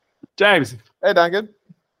James. Hey, Duncan.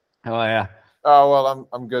 How are you? Oh, well,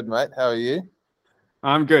 I'm good, mate. How are you?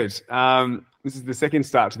 I'm good. This is the second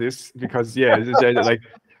start to this because, this is James.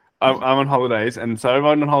 I'm on holidays, and so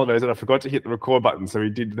I'm on holidays, and I forgot to hit the record button. So we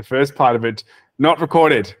did the first part of it not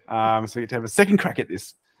recorded. So we get to have a second crack at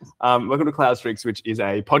this. Welcome to Cloud Streaks, which is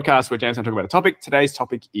a podcast where James and I talk about a topic. Today's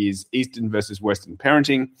topic is Eastern versus Western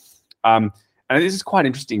parenting. And this is quite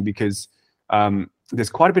interesting because there's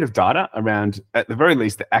quite a bit of data around, at the very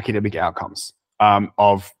least, the academic outcomes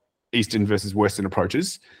of Eastern versus Western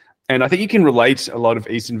approaches. And I think you can relate a lot of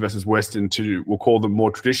Eastern versus Western to, we'll call them more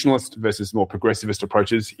traditionalist versus more progressivist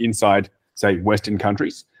approaches inside, say, Western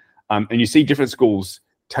countries. And you see different schools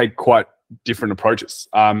take quite different approaches.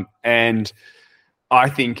 And I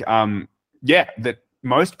think, that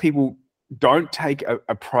most people don't take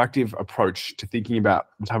a proactive approach to thinking about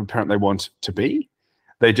the type of parent they want to be.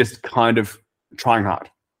 They're just kind of trying hard.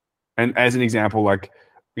 And as an example,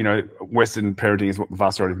 Western parenting is what the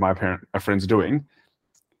vast majority of my friends are doing.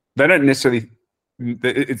 They don't necessarily.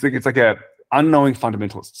 It's like a unknowing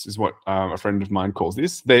fundamentalists is what a friend of mine calls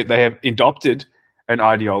this. They have adopted an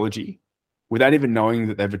ideology without even knowing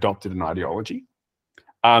that they've adopted an ideology.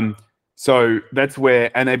 So that's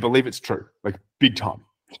where, and they believe it's true, like big time,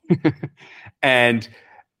 and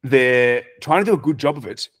they're trying to do a good job of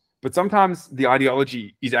it. But sometimes the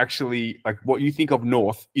ideology is actually like what you think of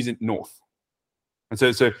north isn't north. And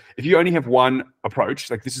so if you only have one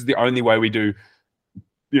approach, like this is the only way we do,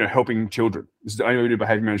 helping children, this is the only way we do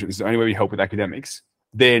behavior management, this is the only way we help with academics,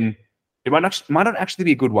 then it might not actually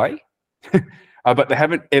be a good way, but they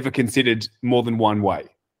haven't ever considered more than one way.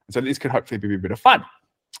 So this could hopefully be a bit of fun.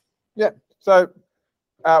 Yeah. So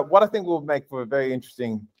what I think will make for a very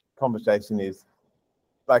interesting conversation is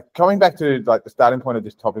coming back to the starting point of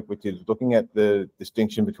this topic, which is looking at the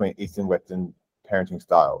distinction between East and Western parenting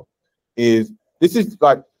style. This is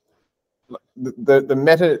the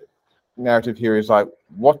meta narrative here is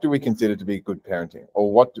what do we consider to be good parenting, or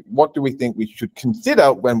what do we think we should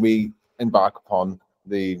consider when we embark upon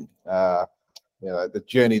the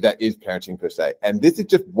journey that is parenting per se. And this is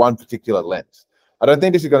just one particular lens. I don't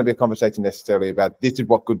think this is going to be a conversation necessarily about this is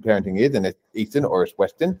what good parenting is and it's Eastern or it's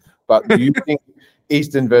Western, but do you think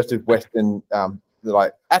Eastern versus Western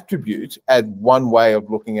attributes as one way of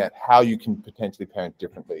looking at how you can potentially parent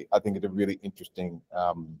differently? I think it's a really interesting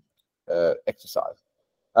exercise.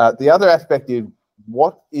 The other aspect is,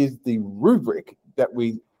 what is the rubric that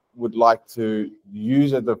we would like to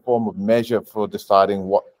use as a form of measure for deciding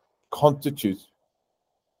what constitutes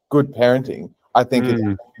good parenting? I think it's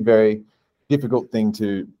a very difficult thing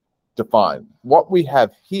to define. What we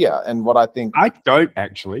have here, and what I think... I don't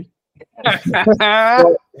actually.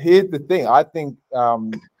 Well, here's the thing. I think,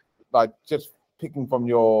 just picking from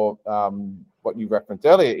your what you referenced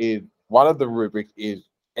earlier, is one of the rubrics is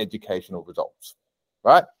educational results,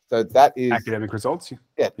 right? So that is academic results.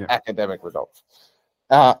 Yeah. Academic results,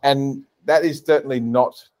 and that is certainly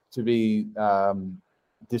not to be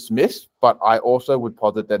dismissed. But I also would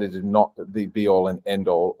posit that it is not the be all and end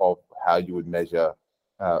all of how you would measure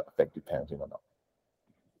effective parenting or not.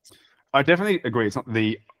 I definitely agree. It's not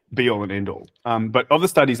the be all and end all. But of the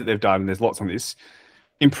studies that they've done, and there's lots on this,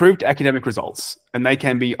 improved academic results, and they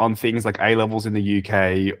can be on things like A levels in the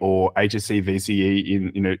UK or HSC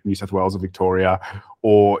VCE in New South Wales or Victoria,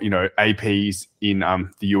 or APs in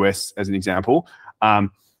the US as an example. There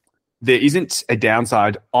isn't a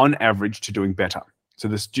downside on average to doing better. So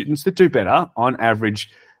the students that do better on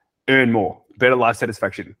average earn more, better life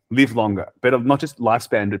satisfaction, live longer, better not just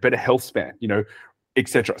lifespan but better health span,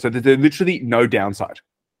 etc. So there's literally no downside.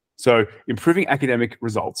 So improving academic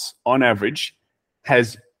results on average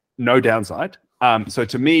has no downside. So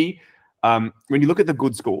to me, when you look at the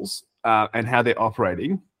good schools and how they're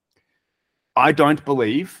operating, I don't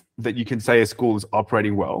believe that you can say a school is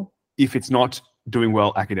operating well if it's not doing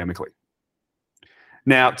well academically.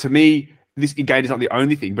 Now, to me, this again is not the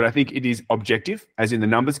only thing, but I think it is objective, as in the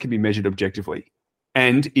numbers can be measured objectively.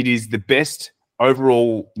 And it is the best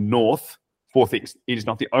overall north for things. It is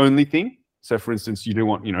not the only thing. So, for instance, you do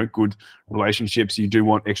want, good relationships, you do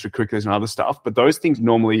want extracurriculars and other stuff, but those things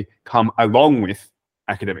normally come along with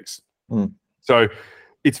academics. So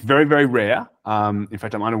it's very, very rare. In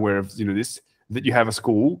fact, I'm unaware of, this, that you have a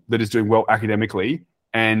school that is doing well academically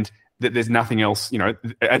and that there's nothing else,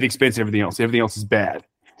 at the expense of everything else. Everything else is bad.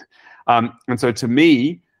 And so to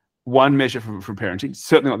me, one measure for parenting,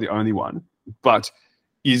 certainly not the only one, but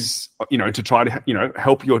is, to try to,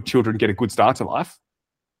 help your children get a good start to life.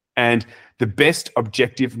 And the best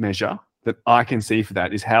objective measure that I can see for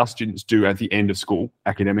that is how students do at the end of school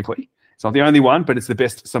academically. It's not the only one, but it's the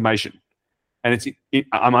best summation. And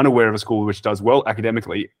I'm unaware of a school which does well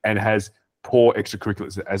academically and has poor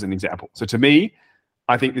extracurriculars, as an example. So to me,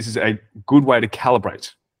 I think this is a good way to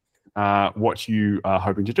calibrate what you are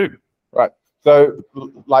hoping to do. Right. So,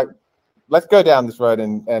 like, let's go down this road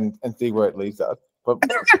and see where it leads us. But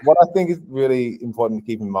what I think is really important to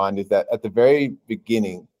keep in mind is that at the very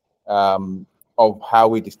beginning of how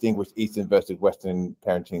we distinguish Eastern versus Western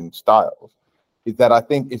parenting styles, is that I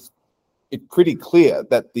think it's pretty clear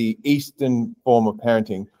that the Eastern form of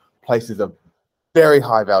parenting places a very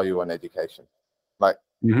high value on education, like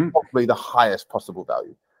probably the highest possible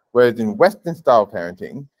value. Whereas in Western style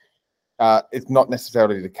parenting, it's not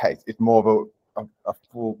necessarily the case. It's more of a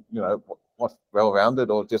full, what's well-rounded,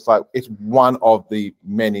 or just like it's one of the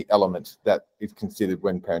many elements that is considered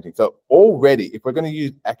when parenting. So already, if we're going to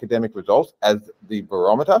use academic results as the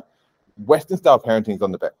barometer, Western style parenting is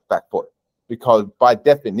on the back foot, because by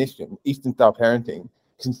definition, Eastern style parenting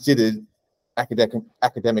considered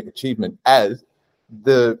academic achievement as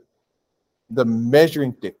the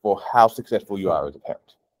measuring stick for how successful you are as a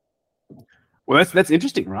parent. Well, that's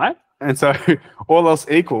interesting, right? And so, all else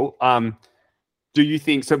equal, do you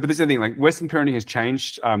think so? But this is the thing: like Western parenting has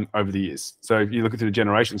changed over the years. So if you look through the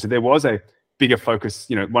generations, so there was a bigger focus.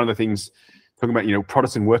 One of the things talking about,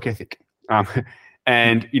 Protestant work ethic,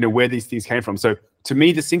 and where these things came from. So to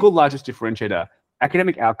me, the single largest differentiator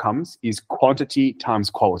academic outcomes is quantity times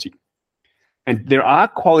quality. And there are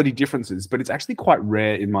quality differences, but it's actually quite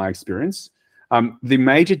rare in my experience. The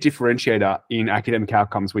major differentiator in academic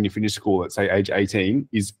outcomes when you finish school at, say, age 18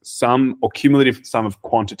 is sum or cumulative sum of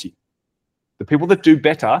quantity. The people that do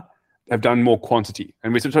better have done more quantity.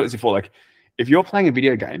 And we sort of talked this before, like if you're playing a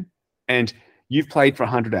video game and you've played for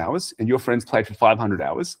 100 hours and your friends played for 500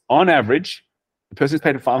 hours, on average, the person who's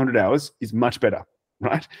played for 500 hours is much better,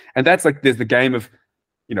 right? And that's like, there's the game of,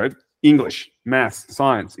 English, maths,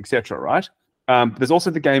 science, etc., right? There's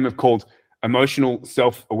also the game of called emotional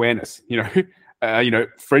self-awareness,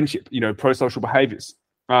 friendship, pro-social behaviors.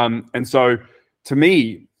 And so to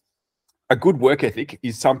me, a good work ethic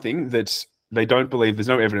is something that they don't believe, there's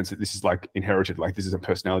no evidence that this is like inherited, like this is a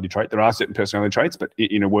personality trait. There are certain personality traits, but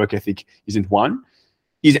in a work ethic isn't one,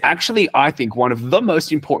 is actually, I think, one of the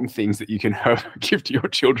most important things that you can give to your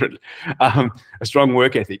children, a strong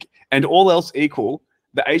work ethic. And all else equal,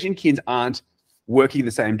 the Asian kids aren't working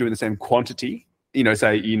the same, doing the same quantity,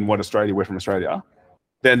 say in we're from Australia,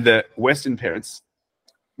 than the Western parents.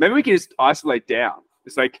 Maybe we can just isolate down.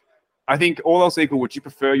 It's like, I think all else equal, would you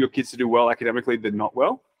prefer your kids to do well academically than not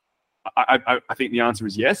well? I think the answer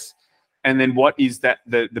is yes. And then what is that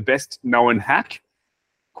the best known hack?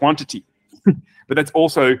 Quantity. But that's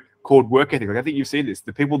also called work ethic. Like I think you've seen this.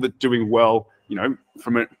 The people that are doing well,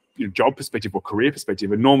 from a job perspective or career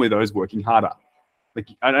perspective, are normally those working harder. Like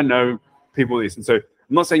I don't know people this. And so I'm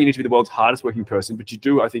not saying you need to be the world's hardest working person, but you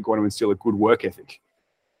do, I think, want to instill a good work ethic.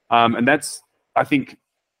 And that's, I think,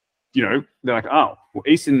 they're like, oh, well,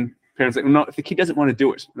 Eastern parents are like, well, no, if the kid doesn't want to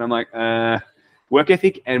do it. And I'm like, work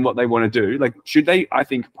ethic and what they want to do. Like, should they, I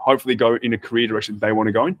think, hopefully go in a career direction they want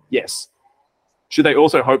to go in? Yes. Should they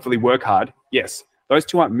also hopefully work hard? Yes. Those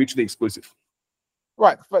two aren't mutually exclusive.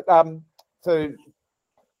 Right. But so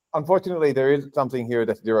unfortunately, there is something here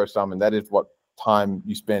that's zero sum, and that is what time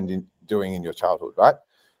you spend doing in your childhood, right?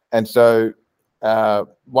 And so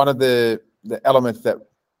one of the elements that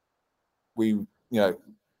we,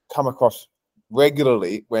 come across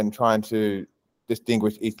regularly when trying to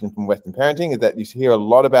distinguish Eastern from Western parenting is that you hear a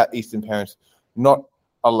lot about Eastern parents not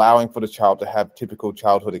allowing for the child to have typical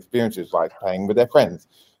childhood experiences like playing with their friends,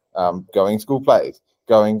 going school plays,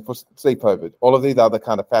 going for sleepovers, all of these other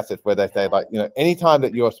kind of facets where they say, like, any time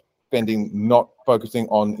that you're spending not focusing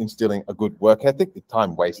on instilling a good work ethic, it's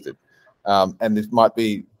time wasted. And this might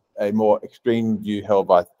be a more extreme view held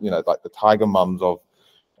by, like the tiger mums of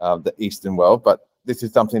the Eastern world, but this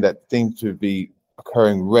is something that seems to be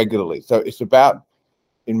occurring regularly. So it's about,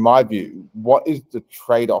 in my view, what is the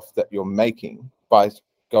trade-off that you're making by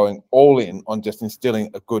going all in on just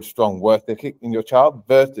instilling a good, strong work ethic in your child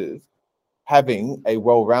versus having a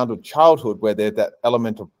well-rounded childhood where there's that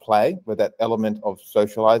element of play, where that element of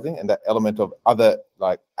socializing, and that element of other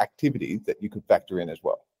like activities that you could factor in as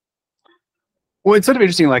well. Well, it's sort of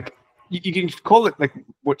interesting, like you can call it like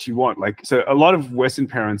what you want. Like, so a lot of Western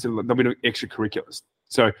parents, they'll be doing extracurriculars.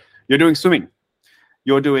 So you're doing swimming,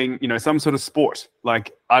 you're doing, some sort of sport,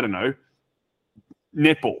 like, I don't know,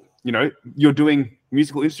 netball, you're doing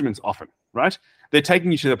musical instruments often, right? They're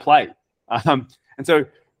taking you to the play. And so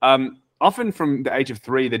often from the age of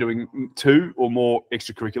 3, they're doing 2 or more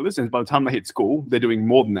extracurriculars. And by the time they hit school, they're doing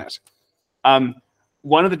more than that.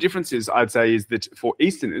 One of the differences I'd say is that for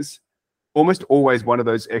Easterners, almost always one of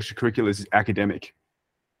those extracurriculars is academic.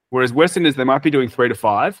 Whereas Westerners, they might be doing 3 to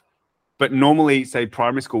 5, but normally, say,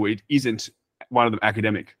 primary school, it isn't one of them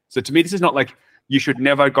academic. So to me, this is not like you should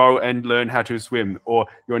never go and learn how to swim, or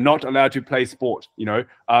you're not allowed to play sport,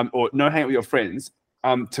 or no hang out with your friends.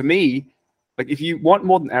 To me, like if you want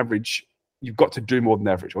more than average, you've got to do more than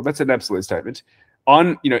average. Well, that's an absolute statement.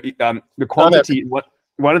 On, the quantity,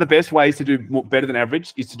 one of the best ways to do better than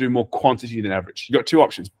average is to do more quantity than average. You've got 2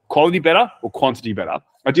 options: quality better or quantity better.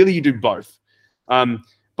 Ideally, you do both.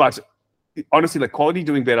 But honestly, like quality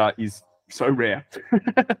doing better is so rare.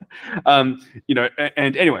 And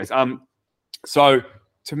anyways, so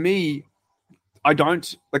to me, I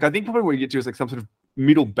think probably what we get to is like some sort of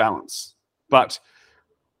middle balance. But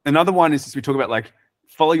another one is, as we talk about, like,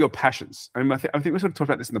 follow your passions. I think we sort of talked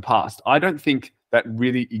about this in the past. I don't think that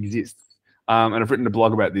really exists. And I've written a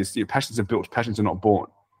blog about this. Passions are built, passions are not born.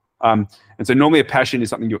 And so normally a passion is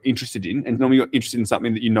something you're interested in, and normally you're interested in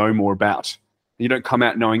something that you know more about. You don't come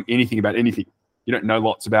out knowing anything about anything. You don't know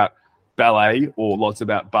lots about ballet or lots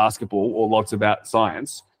about basketball or lots about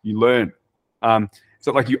science. You learn. It's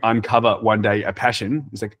not like you uncover one day a passion.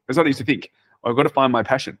 It's like, that's what I used to think. I've got to find my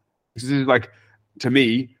passion. This is like, to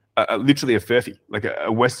me, literally a furphy, like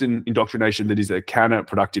a Western indoctrination that is a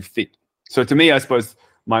counterproductive thing. So to me, I suppose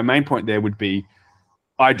my main point there would be,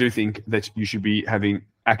 I do think that you should be having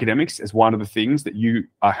academics as one of the things that you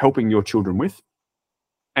are helping your children with.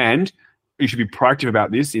 And you should be proactive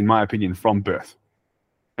about this, in my opinion, from birth.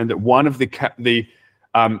 And that one of the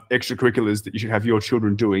extracurriculars that you should have your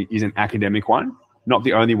children doing is an academic one, not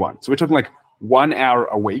the only one. So we're talking like 1 hour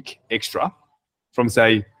a week extra from,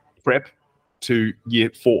 say, prep to year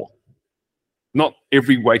 4. Not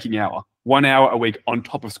every waking hour. 1 hour a week on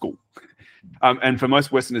top of school. And for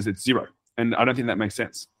most Westerners, it's 0. And I don't think that makes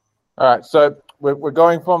sense. All right, so we're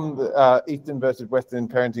going from the Eastern versus Western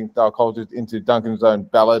parenting style cultures into Duncan's own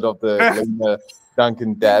ballad of the Lena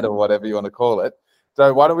Duncan dad, or whatever you want to call it.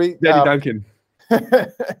 So why don't we, Daddy Duncan?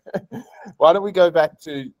 Why don't we go back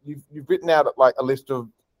to, you've written out like a list of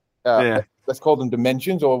let's call them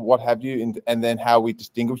dimensions or what have you, and then how we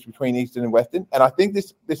distinguish between Eastern and Western. And I think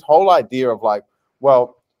this whole idea of like,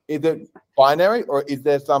 well, is it binary, or is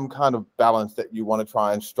there some kind of balance that you want to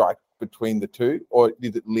try and strike between the two, or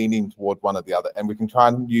is it leaning toward one or the other? And we can try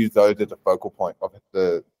and use those as a focal point of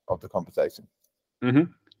the conversation.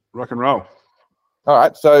 Mm-hmm. Rock and roll. All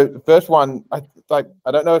right. So the first one, I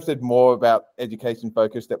don't know if there's more about education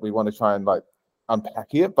focus that we want to try and like unpack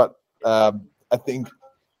here, but I think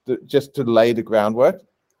just to lay the groundwork,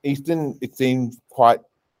 Eastern, it seems quite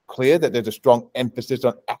clear that there's a strong emphasis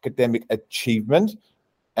on academic achievement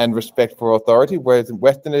and respect for authority, whereas in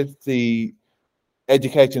Western, the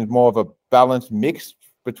education is more of a balanced mix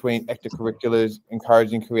between extracurriculars,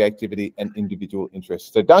 encouraging creativity and individual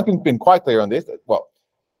interests. So Duncan's been quite clear on this. Well,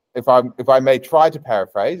 if I may try to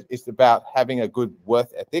paraphrase, it's about having a good work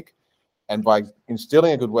ethic, and by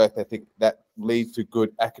instilling a good work ethic, that leads to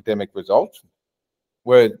good academic results.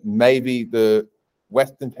 Where maybe the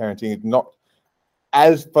Western parenting is not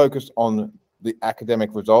as focused on the academic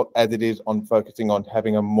result as it is on focusing on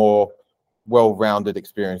having a more well-rounded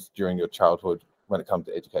experience during your childhood when it comes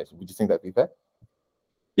to education. Would you think that'd be fair?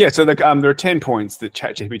 Yeah, so there are 10 points that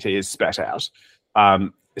ChatGPT has spat out.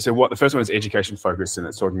 So the first one is education focus, and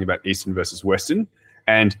it's talking about Eastern versus Western.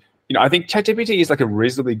 And I think ChatGPT is like a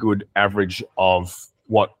reasonably good average of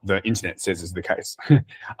what the internet says is the case.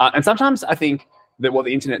 And sometimes I think that what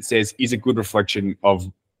the internet says is a good reflection of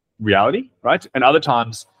reality, right? And other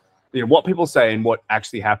times, what people say and what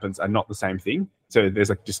actually happens are not the same thing. So there's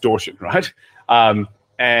like distortion, right?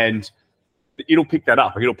 And it'll pick that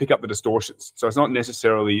up. It'll pick up the distortions. So it's not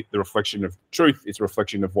necessarily the reflection of truth. It's a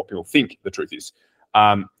reflection of what people think the truth is.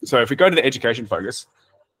 So if we go to the education focus,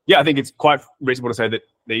 I think it's quite reasonable to say that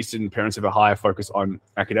the Eastern parents have a higher focus on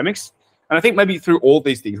academics. And I think maybe through all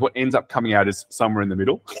these things, what ends up coming out is somewhere in the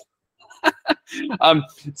middle.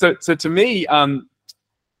 So to me,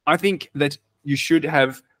 I think that you should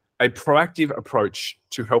have a proactive approach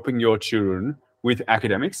to helping your children with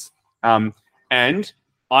academics. And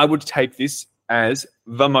I would take this as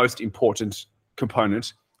the most important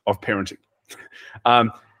component of parenting.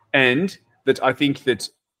 And that I think that,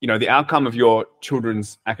 the outcome of your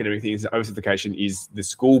children's academic things, oversimplification, is the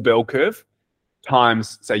school bell curve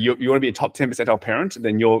times, say you want to be a top 10 percentile parent,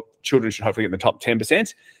 then your children should hopefully get in the top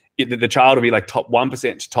 10%. The child will be like top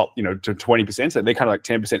 1% to top, to 20%. So they're kind of like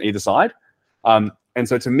 10% either side. And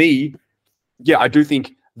so to me, I do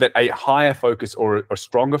think that a higher focus or a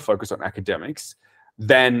stronger focus on academics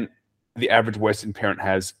than the average Western parent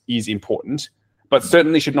has is important, but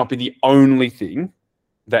certainly should not be the only thing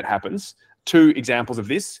that happens. 2 examples of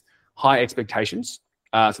this high expectations.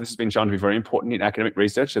 So this has been shown to be very important in academic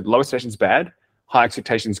research. So low expectations bad, high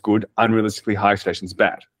expectations good, unrealistically high expectations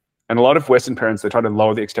bad. And a lot of Western parents, they try to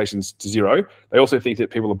lower the expectations to zero. They also think that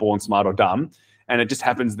people are born smart or dumb. And it just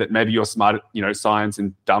happens that maybe you're smart at, science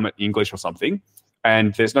and dumb at English or something.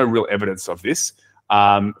 And there's no real evidence of this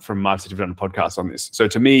from my perspective. I've done a podcast on this. So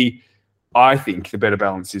to me, I think the better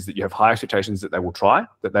balance is that you have high expectations that they will try,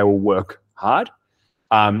 that they will work hard,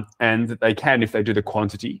 and that they can, if they do the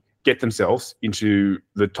quantity, get themselves into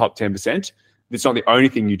the top 10%. It's not the only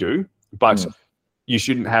thing you do, but you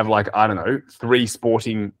shouldn't have 3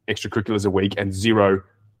 sporting extracurriculars a week and 0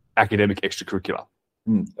 academic extracurricular.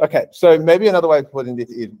 Okay, so maybe another way of putting this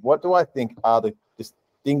is, what do I think are the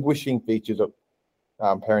distinguishing features of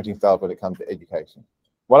parenting styles when it comes to education?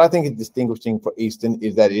 What I think is distinguishing for Eastern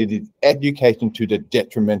is that it is education to the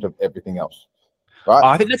detriment of everything else. Right?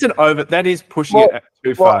 I think that is pushing it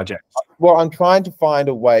too far, Jack. Well, I'm trying to find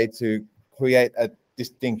a way to create a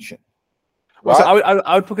distinction. Right? So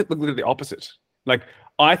I would look at the opposite.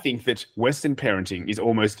 I think that Western parenting is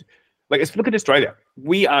almost let's look at Australia.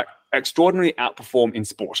 We are extraordinarily outperformed in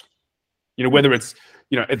sport. Whether it's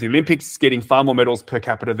at the Olympics, getting far more medals per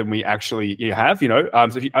capita than we actually have. So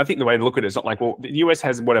I think the way to look at it is not the US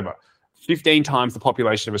has 15 times the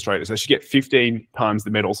population of Australia, so they should get 15 times the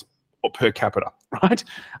medals per capita, right?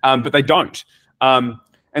 But they don't. And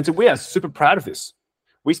so we are super proud of this.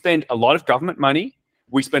 We spend a lot of government money.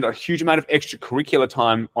 We spend a huge amount of extracurricular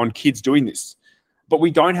time on kids doing this. But we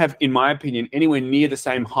don't have, in my opinion, anywhere near the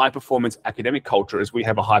same high-performance academic culture as we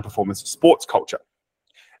have a high-performance sports culture.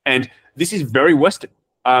 And this is very Western.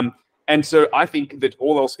 And so I think that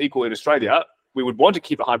all else equal in Australia, we would want to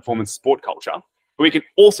keep a high-performance sport culture, but we can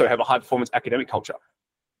also have a high-performance academic culture.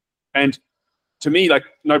 And to me,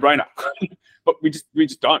 no-brainer. But we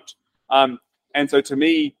just don't. And so to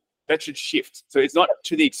me, that should shift. So it's not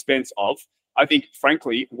to the expense of, I think,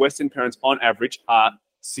 frankly, Western parents on average are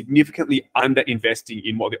significantly under-investing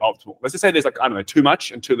in what the optimal. Let's just say there's too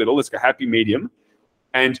much and too little. Let's go happy medium.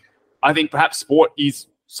 And I think perhaps sport is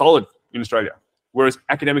solid in Australia, whereas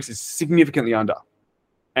academics is significantly under.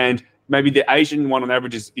 And maybe the Asian one on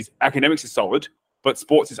average is academics is solid, but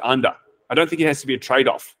sports is under. I don't think it has to be a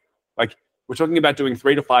trade-off. We're talking about doing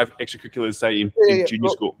 3 to 5 extracurriculars, say, in junior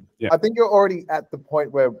school. Yeah. I think you're already at the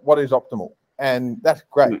point where what is optimal, and that's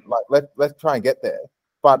great. Let's try and get there.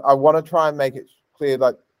 But I want to try and make it clear,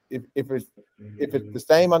 if it's the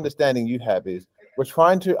same understanding you have, is we're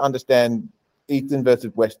trying to understand Eastern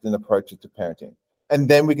versus Western approaches to parenting, and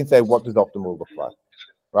then we can say, what does optimal look like,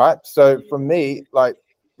 right? So for me,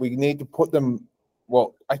 we need to put them.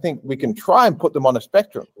 Well, I think we can try and put them on a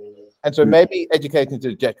spectrum. And so maybe education to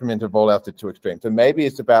the detriment of all else is too extreme. So maybe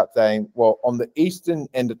it's about saying, well, on the Eastern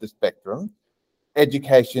end of the spectrum,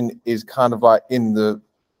 education is kind of in the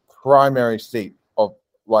primary seat of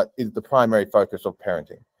is the primary focus of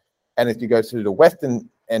parenting. And if you go to the Western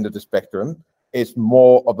end of the spectrum, it's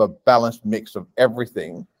more of a balanced mix of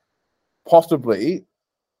everything, possibly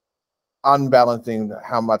unbalancing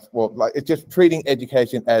how much, it's just treating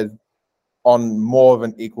education as on more of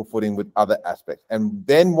an equal footing with other aspects. And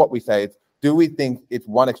then what we say is, do we think it's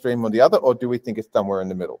one extreme or the other, or do we think it's somewhere in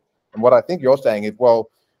the middle? And what I think you're saying is, well,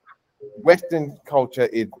 Western culture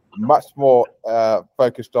is much more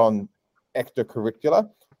focused on extracurricular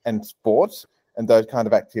and sports and those kind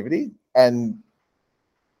of activities. And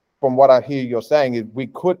from what I hear you're saying is, we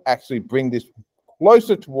could actually bring this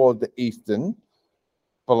closer towards the Eastern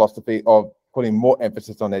philosophy of putting more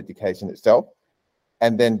emphasis on education itself,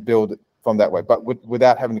 and then build from that way, but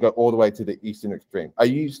without having to go all the way to the Eastern extreme.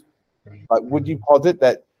 Would you posit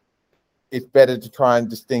that it's better to try and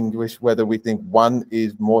distinguish whether we think one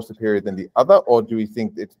is more superior than the other, or do we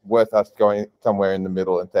think it's worth us going somewhere in the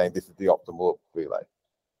middle and saying this is the optimal relay?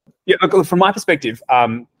 Yeah, look, from my perspective,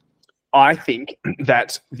 I think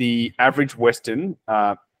that the average Western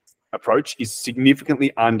approach is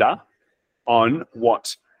significantly under on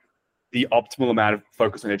what the optimal amount of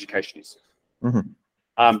focus on education is.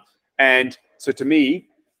 Mm-hmm. And so to me,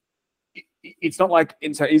 it's not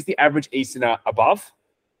so is the average Easterner above?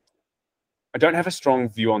 I don't have a strong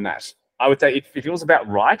view on that. I would say it feels about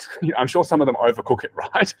right. I'm sure some of them overcook it,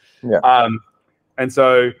 right? Yeah. And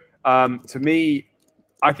so to me,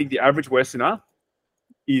 I think the average Westerner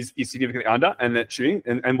is significantly under, and that shooting.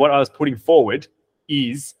 And what I was putting forward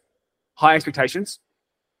is high expectations,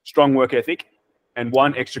 strong work ethic, and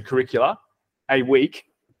one extracurricular a week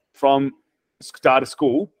from start of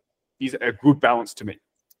school is a good balance to me.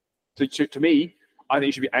 So to me, I think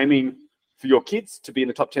you should be aiming for your kids to be in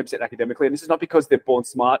the top 10% academically. And this is not because they're born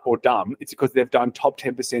smart or dumb. It's because they've done top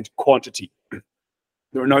 10% quantity.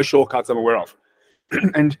 There are no shortcuts I'm aware of.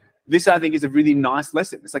 And this, I think, is a really nice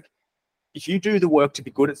lesson. It's like, if you do the work to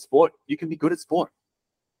be good at sport, you can be good at sport.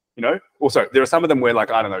 You know, also there are some of them where,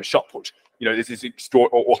 like, I don't know, shot put, you know, this is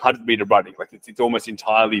or 100-meter running, like it's almost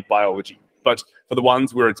entirely biology. But for the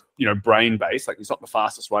ones where it's, you know, brain based, like it's not the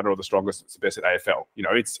fastest runner or the strongest, it's the best at AFL. You know,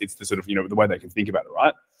 it's the sort of, you know, the way they can think about it,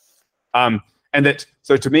 right? And that,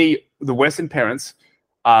 so to me, the Western parents,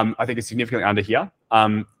 I think, is significantly under here.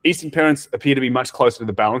 Eastern parents appear to be much closer to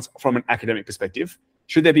the balance from an academic perspective.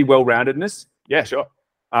 Should there be well-roundedness? Yeah, sure.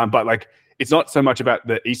 But like, it's not so much about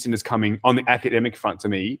the Easterners coming on the academic front to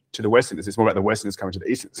me, to the Westerners. It's more about the Westerners coming to the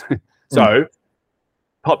Easterners. So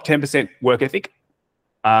top 10% work ethic,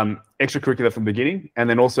 extracurricular from the beginning, and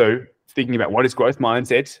then also thinking about what is growth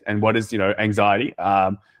mindset and what is, you know, anxiety,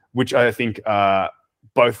 which I think are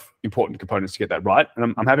both important components to get that right.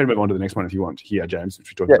 And I'm happy to move on to the next one if you want here, James,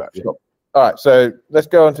 which we're talking about. Sure. All right, so let's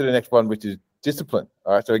go on to the next one, which is discipline.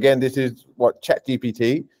 All right, so again, this is what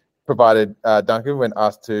ChatGPT provided Duncan when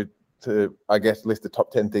asked to I guess list the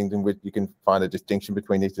top 10 things in which you can find a distinction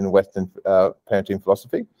between Eastern and Western parenting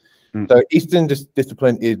philosophy. So Eastern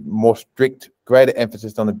discipline is more strict, greater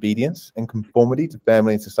emphasis on obedience and conformity to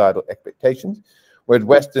family and societal expectations, whereas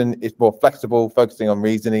Western is more flexible, focusing on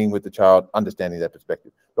reasoning with the child, understanding their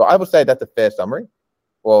perspective. So I would say that's a fair summary,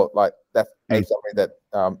 or like that's a summary that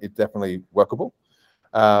is definitely workable.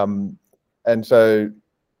 And so,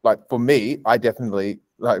 like, for me, I definitely,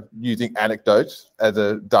 like, using anecdotes as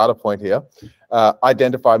a data point here,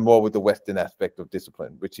 identify more with the Western aspect of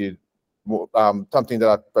discipline, which is more, something that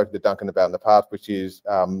I've spoken to Duncan about in the past, which is,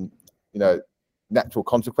 you know, natural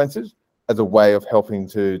consequences as a way of helping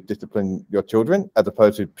to discipline your children, as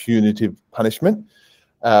opposed to punitive punishment,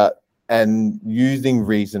 and using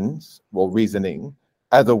reasoning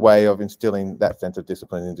as a way of instilling that sense of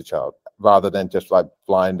discipline in the child, rather than just like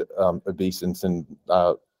blind obeisance and,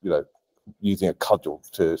 you know, using a cudgel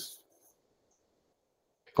to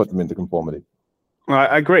put them into conformity. Well,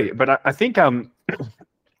 I agree, but I think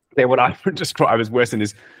what I would describe as Western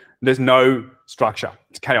is there's no structure.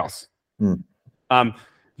 It's chaos.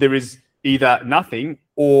 There is either nothing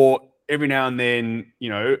or every now and then, you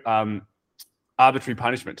know, arbitrary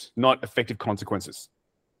punishment, not effective consequences.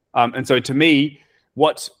 And so to me,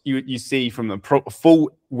 what you see from the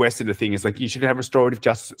full Westerner thing is like, you should have restorative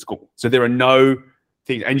justice at school. So there are no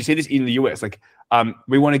things, and you see this in the US, like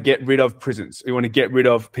we want to get rid of prisons. We want to get rid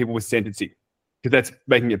of people with sentencing because that's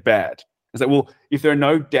making it bad. It's like, well, if there are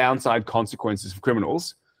no downside consequences for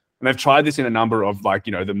criminals, and they've tried this in a number of, like,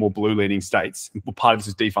 you know, the more blue-leaning states, part of this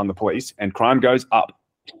is defund the police, and crime goes up,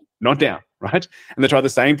 not down, right? And they try the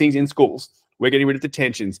same things in schools. We're getting rid of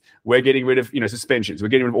detentions. We're getting rid of, you know, suspensions. We're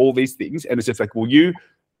getting rid of all these things. And it's just like, well, you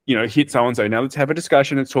know, hit so-and-so. Now let's have a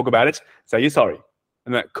discussion. Let's talk about it. Say you're sorry.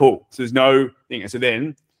 And that, cool. So there's no thing. And so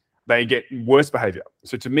then they get worse behavior.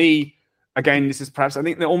 So to me, again, this is perhaps, I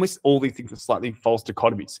think that almost all these things are slightly false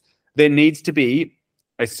dichotomies. There needs to be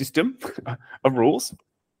a system of rules,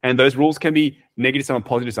 and those rules can be negative sum and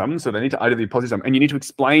positive sum. So they need to either be positive sum, and you need to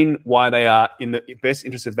explain why they are in the best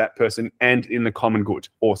interest of that person and in the common good,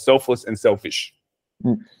 or selfless and selfish.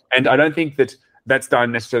 And I don't think that that's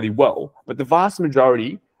done necessarily well, but the vast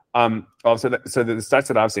majority so the stats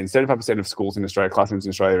that I've seen, 75% of schools in Australia, classrooms in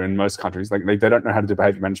Australia, and most countries, like they don't know how to do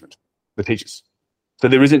behavior management, the teachers. So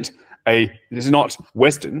this is not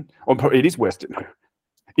Western, or it is Western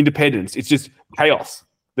independence. It's just chaos.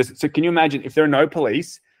 So can you imagine if there are no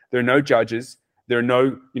police, there are no judges, there are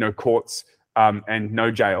no, you know, courts, and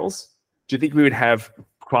no jails? Do you think we would have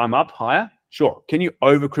crime up higher? Sure. Can you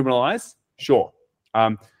over-criminalize? Sure.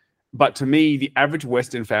 But to me, the average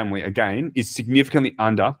Western family, again, is significantly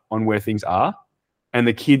under on where things are. And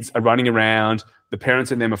the kids are running around, the parents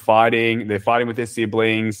and them are fighting, they're fighting with their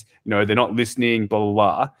siblings, you know, they're not listening, blah, blah,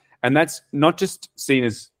 blah. And that's not just seen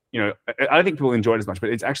as, you know, I don't think people enjoy it as much, but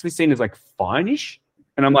it's actually seen as like fine-ish.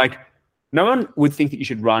 And I'm like, no one would think that you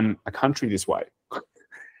should run a country this way.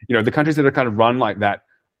 You know, the countries that are kind of run like that,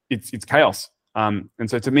 it's chaos. And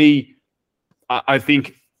so to me, I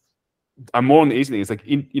think I'm more on the easy thing. It's like,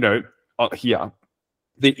 here,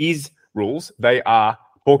 there is rules. They are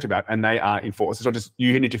talked about and they are enforced. It's not just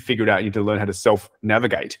you need to figure it out. You need to learn how to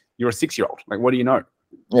self-navigate. You're a 6-year-old. Like, what do you know?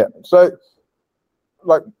 Yeah. So,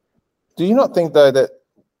 like, do you not think, though, that,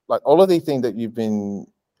 like, all of these things that you've been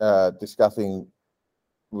discussing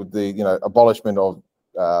with the, you know, abolishment of,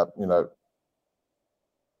 you know,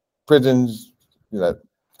 prisons, you know,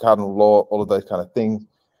 cardinal law, all of those kind of things,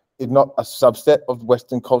 is not a subset of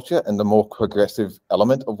Western culture and the more progressive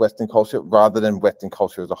element of Western culture rather than Western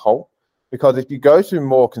culture as a whole? Because if you go to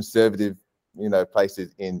more conservative, you know,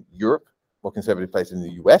 places in Europe, more conservative places in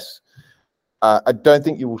the US, I don't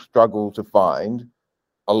think you will struggle to find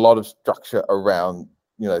a lot of structure around,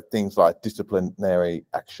 things like disciplinary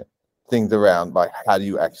action, things around like how do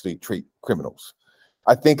you actually treat criminals.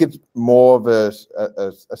 I think it's more of a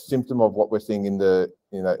symptom of what we're seeing in the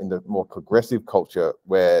more progressive culture,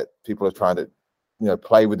 where people are trying to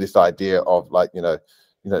play with this idea of like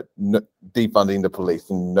defunding the police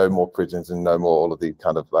and no more prisons and no more all of these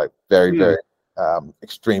kind of like very very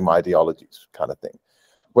extreme ideologies kind of thing.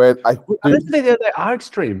 Where I don't think they are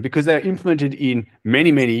extreme, because they're implemented in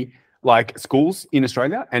many like schools in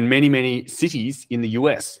Australia and many cities in the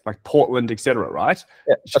US, like Portland, etc. Right?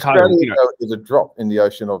 Yeah, Chicago, Australia is a drop in the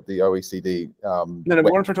ocean of the OECD. No,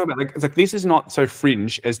 what I'm trying to talk about, like, it's like this is not so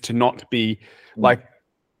fringe as to not be like,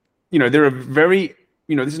 there are very,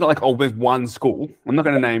 this is not like, oh, there's one school. I'm not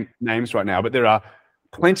going to name names right now, but there are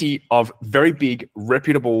plenty of very big,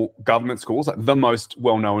 reputable government schools, like the most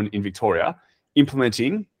well-known in Victoria,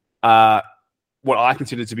 implementing what I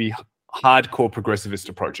consider to be hardcore progressivist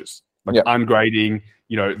approaches, like ungrading.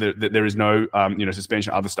 There is no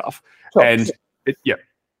suspension, other stuff,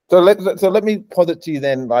 So let me posit to you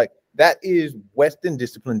then, like, that is Western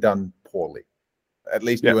discipline done poorly. At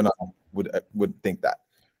least you and I would think that.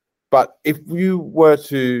 But if you were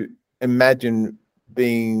to imagine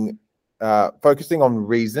being focusing on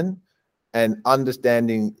reason and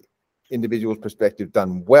understanding individuals' perspective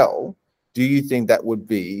done well, do you think that would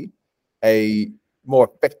be a more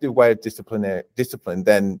effective way of discipline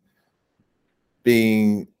than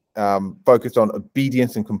being focused on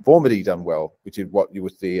obedience and conformity done well, which is what you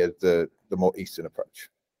would see as the more Eastern approach?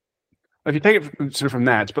 If you take it sort of from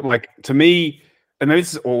that, but like, to me, and maybe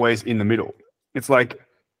this is always in the middle, it's like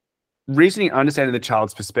reasoning, understanding the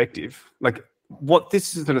child's perspective. Like, what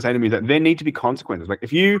this is sort of saying to me is that there need to be consequences. Like,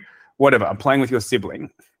 if you, I'm playing with your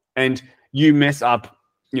sibling and you mess up,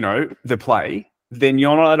 the play, then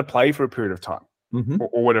you're not allowed to play for a period of time.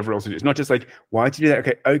 Or whatever else it is. Not just like, why did you do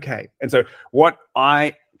that? Okay. And so what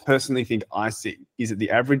I personally think I see is that the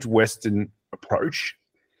average Western approach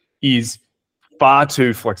is far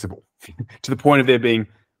too flexible to the point of there being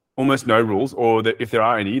almost no rules, or that if there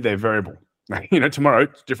are any, they're variable. Tomorrow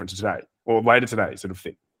it's different to today, or later today, sort of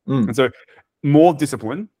thing. And so more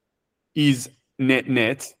discipline is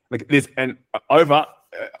net like there's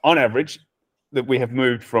on average that we have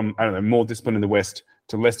moved from, more discipline in the West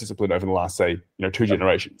to less discipline over the last, say, 2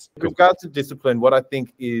 generations. With regards to discipline, what I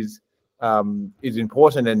think is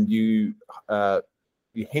important, and you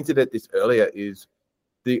hinted at this earlier, is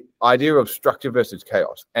the idea of structure versus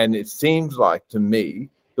chaos. And it seems like, to me,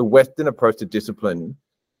 the Western approach to discipline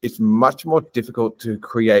is much more difficult to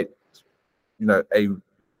create, a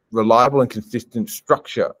reliable and consistent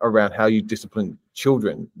structure around how you discipline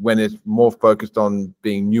children, when it's more focused on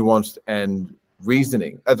being nuanced and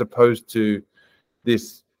reasoning, as opposed to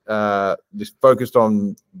this focused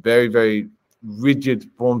on very, very rigid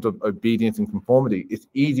forms of obedience and conformity. It's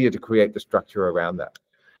easier to create the structure around that.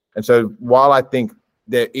 And so while I think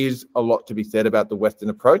there is a lot to be said about the Western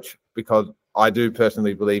approach, because I do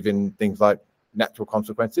personally believe in things like natural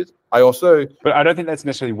consequences, but I don't think that's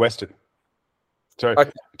necessarily Western. So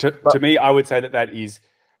to me, I would say that is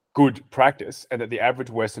good practice, and that the average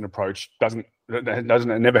Western approach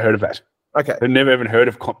never heard of that. Okay. They've never even heard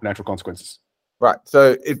of natural consequences. Right.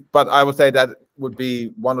 So but I would say that would be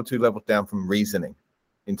 1 or 2 levels down from reasoning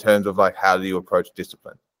in terms of like, how do you approach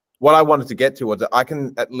discipline? What I wanted to get to was that I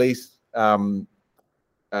can at least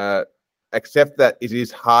accept that it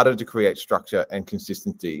is harder to create structure and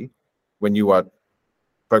consistency when you are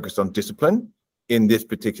focused on discipline in this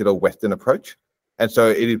particular Western approach. And so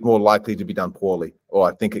it is more likely to be done poorly, or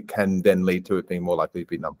I think it can then lead to it being more likely to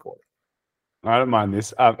be done poorly. I don't mind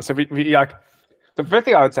this. So the first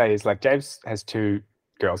thing I would say is, like, James has 2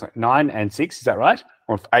 girls, like 9 and 6. Is that right?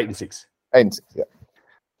 Or 8 and 6? 8 and 6, yeah.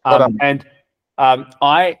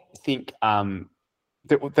 I think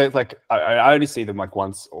that like I only see them like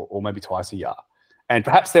once or maybe twice a year, and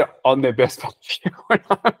perhaps they're on their best behavior when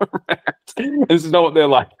I'm around. This is not what they're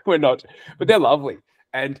like. We're not, but they're lovely,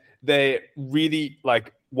 and they're really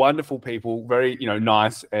like wonderful people. Very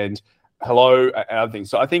nice and hello and other things.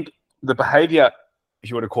 So I think the behavior, if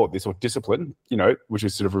you want to call it this, or discipline, which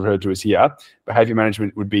is sort of referred to as here, behavior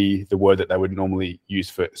management would be the word that they would normally use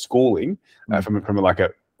for schooling, from like a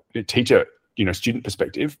teacher, student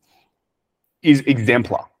perspective, is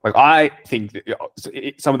exemplar. Like, I think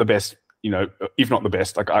that some of the best, if not the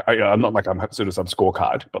best, like I'm not like I'm sort of some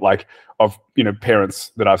scorecard, but like of,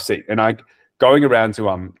 parents that I've seen, and going around to,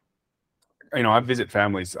 I visit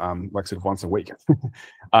families, like sort of once a week,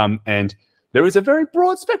 and there is a very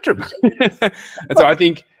broad spectrum. And so I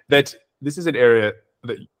think that this is an area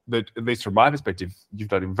that at least from my perspective, you've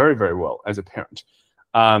done very, very well as a parent.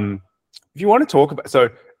 if you want to talk about,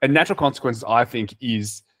 a natural consequences, I think,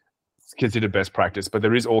 is considered best practice, but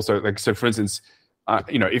there is also so for instance,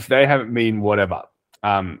 if they haven't been whatever,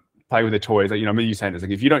 playing with their toys, I remember you saying this,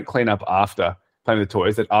 if you don't clean up after playing with the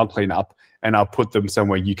toys, that I'll clean up and I'll put them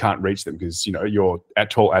somewhere you can't reach them because, you're a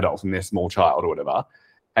tall adult and they're a small child or whatever.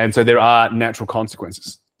 And so there are natural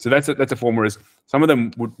consequences. So that's a form, whereas some of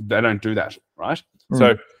them they don't do that, right?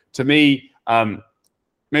 So to me,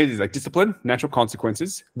 maybe there's discipline, natural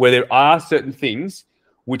consequences, where there are certain things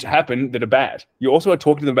which happen that are bad. You also are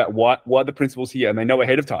talking to them about what the principle's here, and they know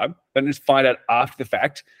ahead of time. Don't just find out after the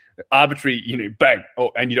fact, arbitrary, bang,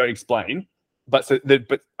 and you don't explain. But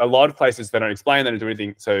a lot of places they don't explain, they don't do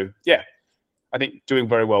anything. So yeah, I think doing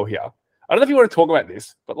very well here. I don't know if you want to talk about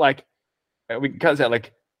this, but we can cut this out.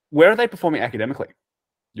 Where are they performing academically,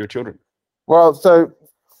 your children? Well, so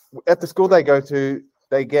at the school they go to,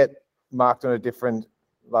 they get marked on a different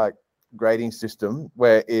grading system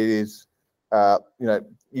where it is,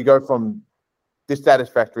 you go from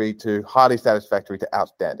dissatisfactory to highly satisfactory to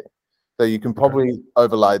outstanding. So you can probably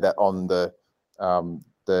overlay that on the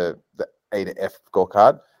A to F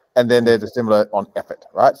scorecard. And then there's a similar on effort,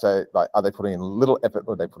 right? So are they putting in a little effort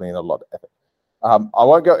or are they putting in a lot of effort? I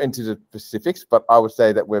won't go into the specifics, but I would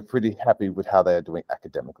say that we're pretty happy with how they are doing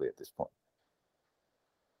academically at this point.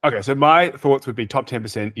 Okay, so my thoughts would be top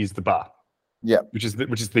 10% is the bar. Yeah. Which is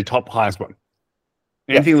the top highest one.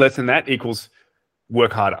 Anything less than that equals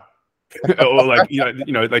work harder. Or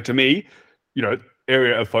to me,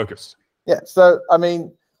 area of focus. Yeah. So I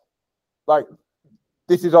mean,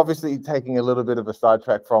 this is obviously taking a little bit of a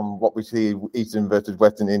sidetrack from what we see Eastern versus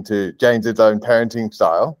Western into James's own parenting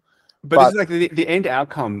style. But this is the end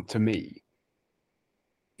outcome to me.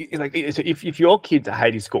 So if your kids are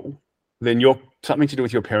hating school, then something to do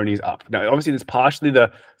with your parenting is up. Now, obviously, there's partially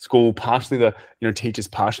the school, partially the teachers,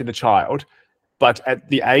 partially the child. But at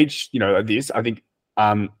the age of this, I think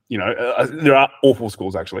there are awful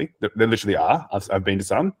schools actually. There literally are. I've been to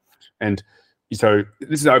some, and so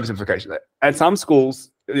this is oversimplification. At some schools,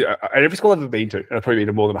 at every school I've ever been to, and I've probably been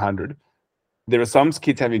to more than 100, there are some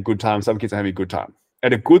kids having a good time, some kids are having a good time.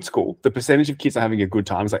 At a good school, the percentage of kids are having a good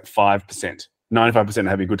time is 5%. 95% are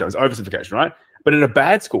having a good time. It's oversimplification, right? But at a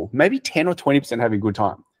bad school, maybe 10 or 20% having a good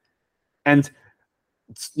time. And,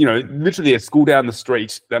 literally a school down the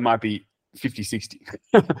street, that might be 50, 60.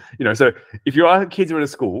 So if your kids are at a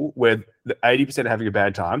school where the 80% are having a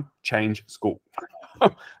bad time, change school.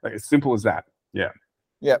 As simple as that. Yeah.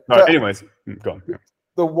 Yeah. So, anyways, go on. Yeah.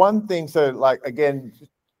 The one thing, again,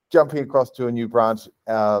 jumping across to a new branch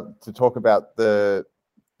to talk about the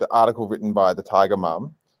article written by the Tiger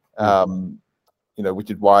Mum, which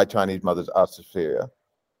is why Chinese mothers are superior.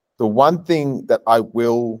 The one thing that I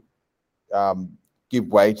will give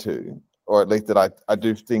way to, or at least that I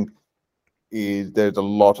do think is there's a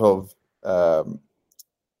lot of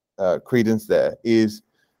credence there, is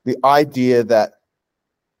the idea that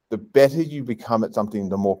the better you become at something,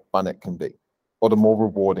 the more fun it can be, or the more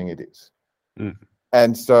rewarding it is. Mm.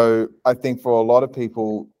 And so I think for a lot of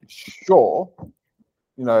people, sure,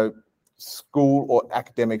 school or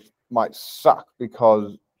academics might suck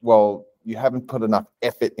because, well, you haven't put enough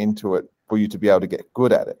effort into it for you to be able to get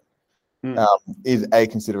good at it, is a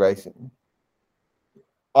consideration.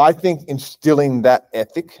 I think instilling that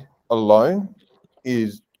ethic alone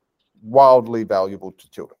is wildly valuable to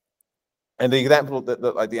children. And the example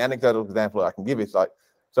the anecdotal example I can give is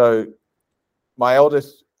so my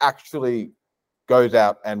eldest actually goes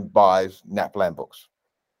out and buys NAPLAN books.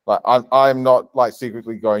 I'm not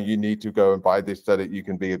secretly going, you need to go and buy this so that you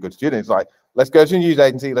can be a good student. It's let's go to a news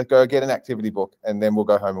agency, let's go get an activity book, and then we'll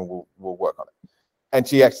go home and we'll work on it. And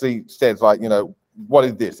she actually says what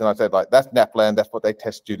is this? And I said that's NAPLAN, that's what they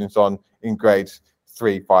test students on in grades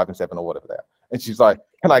 3, 5, and 7 or whatever they are. And she's like,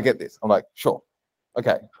 can I get this? I'm like, sure.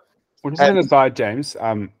 Okay. Well, just an aside, James,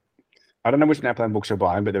 I don't know which NAPLAN books you're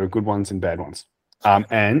buying, but there are good ones and bad ones.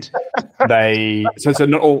 And they so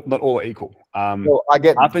not all are equal. Well, I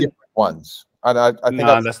get different ones. I think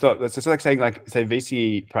that's not. That's just saying say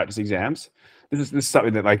VCE practice exams. This is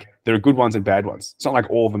something that there are good ones and bad ones. It's not like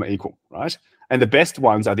all of them are equal, right? And the best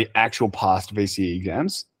ones are the actual past VCE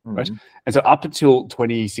exams, right? And so up until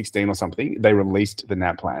 2016 or something, they released the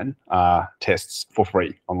NAPLAN tests for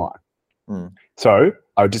free online. So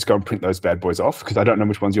I would just go and print those bad boys off because I don't know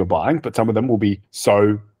which ones you're buying, but some of them will be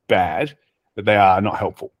so bad that they are not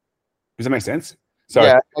helpful. Does that make sense? So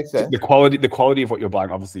yeah, makes sense. The quality of what you're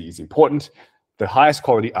buying obviously is important. The highest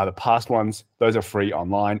quality are the past ones. Those are free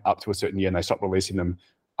online up to a certain year, and they stop releasing them.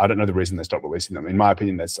 I don't know the reason they stopped releasing them. In my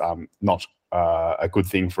opinion, that's not a good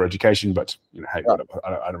thing for education. But hey, whatever.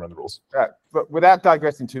 I don't run the rules. Right. But without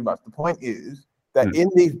digressing too much, the point is that in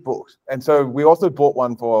these books, and so we also bought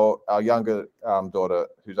one for our younger daughter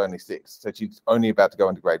who's only 6, so she's only about to go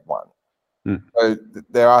into grade 1. So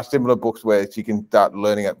there are similar books where she can start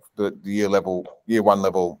learning at the year 1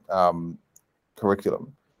 level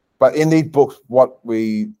curriculum. But in these books, what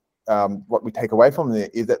we take away from there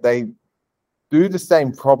is that they do the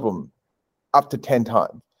same problem up to 10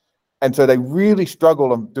 times, and so they really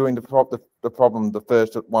struggle on doing the problem the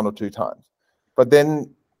first 1 or 2 times. But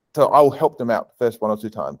then, so I'll help them out the first 1 or 2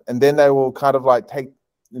 times, and then they will kind of like take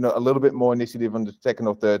a little bit more initiative on the second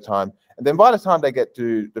or third time, and then by the time they get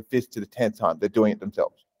to the 5th to the 10th time, they're doing it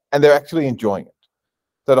themselves, and they're actually enjoying it.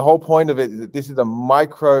 So the whole point of it is that this is a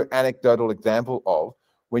micro anecdotal example of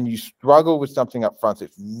when you struggle with something up front,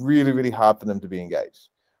 it's really, really hard for them to be engaged.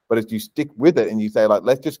 But if you stick with it and you say, like,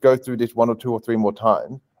 let's just go through this 1 or 2 or 3 more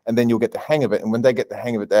times, and then you'll get the hang of it. And when they get the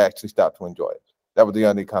hang of it, they actually start to enjoy it. That was the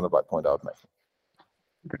only kind of like point I would make.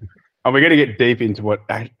 Okay. We're going to get deep into what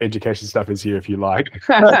education stuff is here, if you like.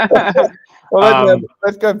 Well,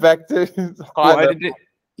 let's go back to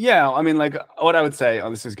yeah. I mean, like, what I would say,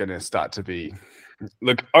 this is going to start to be,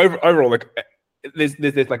 look, overall, like, there's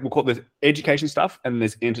like, we'll call it, there's education stuff and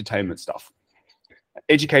there's entertainment stuff.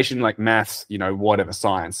 Education, like maths, whatever,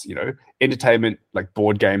 science, entertainment, like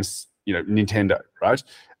board games, Nintendo, right?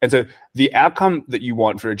 And so the outcome that you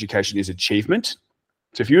want for education is achievement.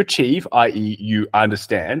 So if you achieve, i.e. you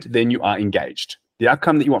understand, then you are engaged. The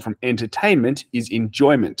outcome that you want from entertainment is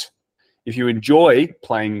enjoyment. If you enjoy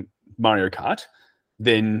playing Mario Kart,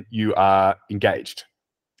 then you are engaged.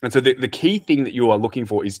 And so the key thing that you are looking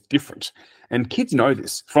for is different. And kids know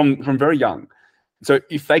this from very young. So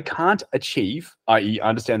if they can't achieve, i.e.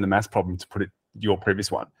 understand the maths problem, to put it your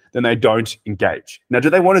previous one, then they don't engage. Now, do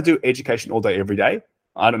they want to do education all day, every day?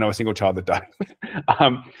 I don't know a single child that does.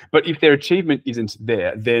 But if their achievement isn't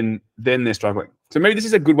there, then they're struggling. So maybe this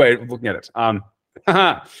is a good way of looking at it.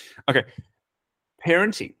 Okay.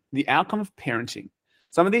 Parenting, the outcome of parenting.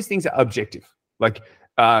 Some of these things are objective. Like,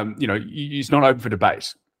 it's not open for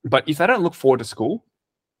debate. But if they don't look forward to school,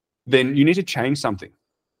 then you need to change something,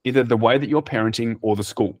 either the way that you're parenting or the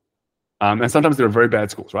school. And sometimes there are very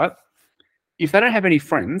bad schools, right? If they don't have any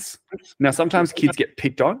friends, now sometimes kids get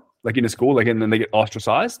picked on, like in a school, like, and then they get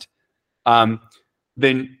ostracized.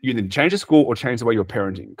 Then you either change the school or change the way you're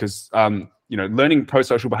parenting, because learning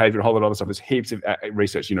pro-social behavior and a whole lot of other stuff. There's heaps of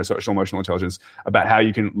research, social emotional intelligence, about how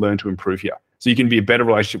you can learn to improve here. So you can be a better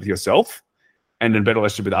relationship with yourself and a better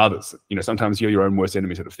relationship with others. Sometimes you're your own worst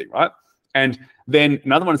enemy, sort of thing, right? And then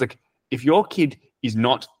another one is like, if your kid is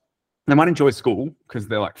not, they might enjoy school because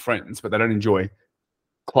they're like friends, but they don't enjoy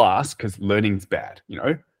class because learning's bad,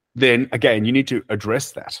 then again, you need to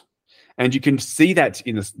address that. And you can see that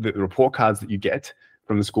in the report cards that you get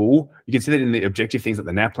from the school. You can see that in the objective things like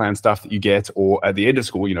the NAPLAN stuff that you get, or at the end of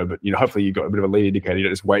school, but hopefully you've got a bit of a lead indicator. You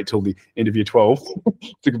don't just wait till the end of year 12.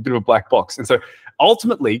 It's a bit of a black box. And so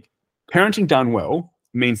ultimately, parenting done well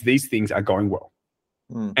means these things are going well.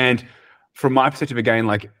 And from my perspective, again,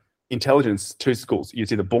 like intelligence, 2 schools. You're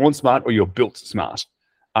either born smart or you're built smart.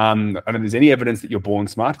 I don't think there's any evidence that you're born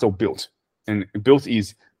smart. It's all built. And built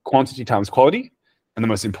is quantity times quality. And the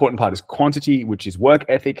most important part is quantity, which is work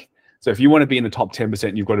ethic. So if you want to be in the top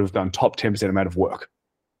 10%, you've got to have done top 10% amount of work.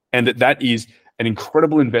 And that is an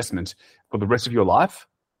incredible investment for the rest of your life.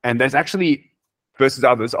 And there's actually, versus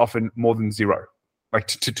others, often more than 0. Like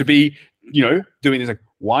to be, doing this like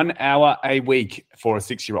 1 hour a week for a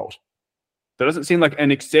 6-year-old. That doesn't seem like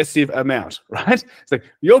an excessive amount, right? It's like,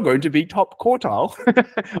 you're going to be top quartile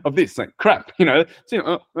of this. Like, crap,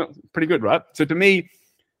 pretty good, right? So to me,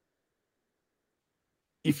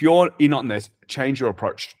 if you're in on this, change your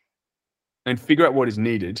approach and figure out what is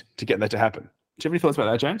needed to get that to happen. Do you have any thoughts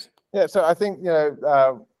about that, James? Yeah, so I think,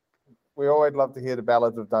 we always love to hear the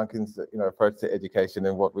ballads of Duncan's, approach to education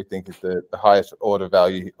and what we think is the highest order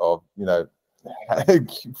value of,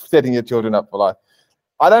 setting your children up for life.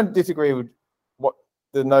 I don't disagree with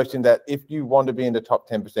the notion that if you want to be in the top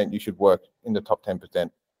 10%, you should work in the top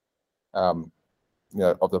 10%,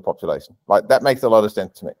 of the population. Like, that makes a lot of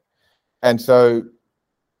sense to me. And so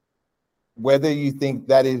whether you think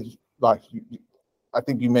that is, like, I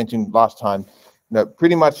think you mentioned last time,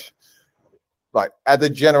 pretty much like as a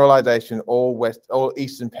generalization, all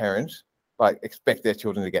Eastern parents like expect their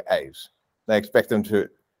children to get A's. They expect them to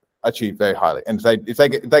achieve very highly. And if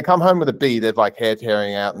they come home with a B, there's like hair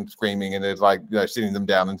tearing out and screaming, and there's like sitting them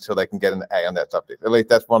down until they can get an A on that subject. At least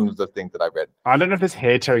that's one of the things that I read. I don't know if there's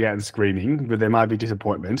hair tearing out and screaming, but there might be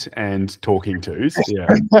disappointment and talking tos.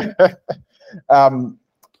 Yeah.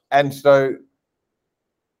 And so,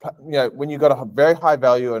 when you've got a very high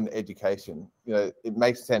value on education, it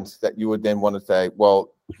makes sense that you would then want to say,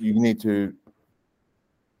 well, you need to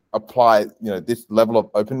apply, this level of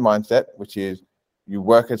open mindset, which is you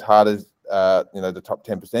work as hard as, the top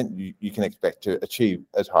 10%, you can expect to achieve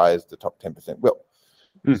as high as the top 10% will.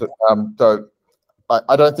 So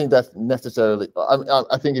I don't think that's necessarily,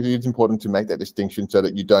 I think it is important to make that distinction so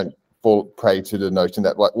that you don't fall prey to the notion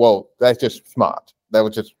that, like, well, they're just smart. They were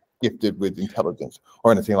just gifted with intelligence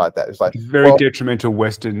or anything like that. It's like very detrimental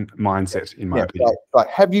Western mindset, in my opinion. Like,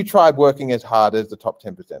 have you tried working as hard as the top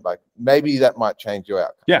 10%? Like, maybe that might change your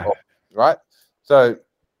outcome. Yeah. Right. So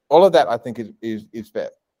all of that, I think, is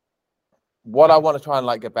fair. What I want to try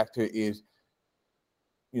and get back to is,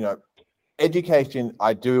 education,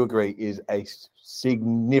 I do agree, is a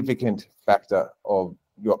significant factor of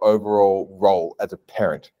your overall role as a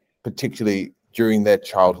parent, particularly during their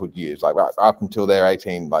childhood years. Like, right up until they're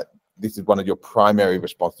 18, like, this is one of your primary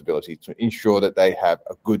responsibilities, to ensure that they have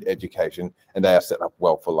a good education and they are set up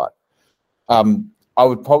well for life. I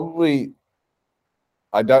would probably,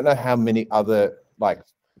 I don't know how many other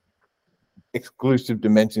exclusive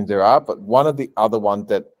dimensions there are, but one of the other ones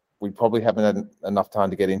that we probably haven't had enough time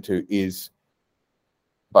to get into is,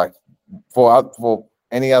 for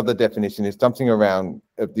any other definition, is something around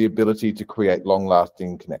the ability to create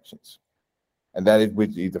long-lasting connections. And that is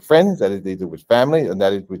with either friends, that is either with family, and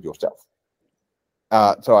that is with yourself.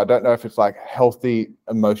 So I don't know if it's healthy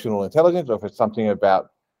emotional intelligence, or if it's something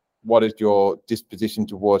about what is your disposition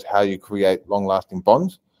towards how you create long-lasting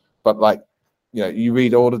bonds. But you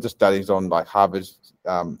read all of the studies on Harvard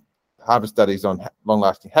studies on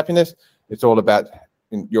long-lasting happiness. It's all about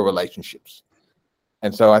your relationships.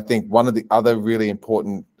 And so I think one of the other really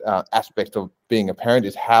important aspects of being a parent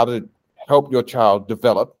is how to help your child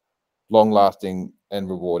develop long-lasting and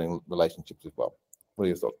rewarding relationships as well. What are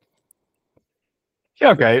your thoughts? Yeah,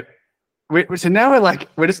 okay. So now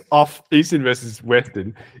we're just off Eastern versus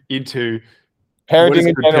Western into parenting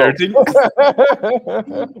in general.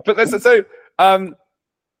 Parenting. But this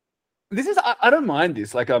is, I don't mind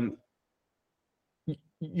this.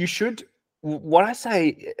 You should, what I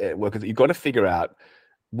say, work is that you've got to figure out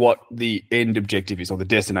what the end objective is, or the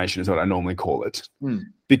destination is what I normally call it.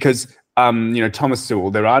 Because, Thomas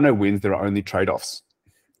Sewell, there are no wins, there are only trade-offs.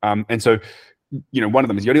 And so, one of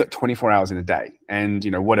them is you only got 24 hours in a day, and,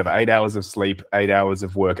 8 hours of sleep, 8 hours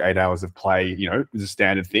of work, 8 hours of play, is a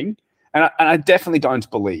standard thing. And I definitely don't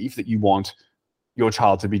believe that you want your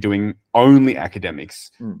child to be doing only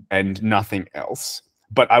academics and nothing else.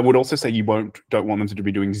 But I would also say you don't want them to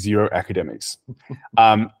be doing zero academics.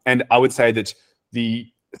 And I would say that the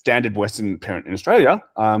standard Western parent in Australia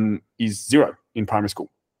is 0 in primary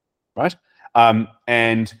school, right?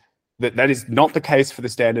 And that is not the case for the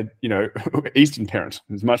standard, Eastern parent.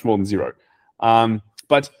 It's much more than 0.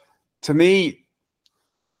 But to me,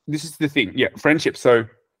 this is the thing. Yeah, friendship. So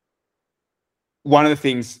one of the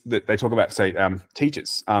things that they talk about, say,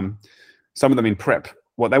 teachers, some of them in prep,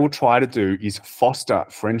 what they will try to do is foster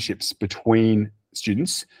friendships between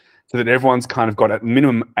students so that everyone's kind of got at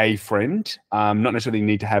minimum a friend, not necessarily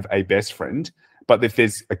need to have a best friend. But if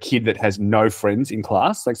there's a kid that has no friends in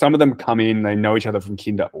class, some of them come in, they know each other from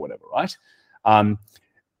kinder or whatever, right?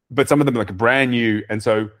 But some of them are brand new. And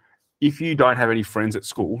so if you don't have any friends at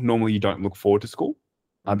school, normally you don't look forward to school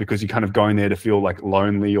because you're kind of going there to feel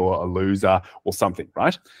lonely or a loser or something,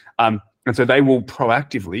 right? And so they will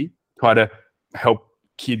proactively try to help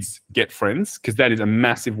kids get friends, because that is a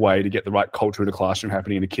massive way to get the right culture in the classroom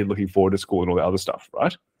happening and a kid looking forward to school and all the other stuff,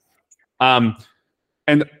 right?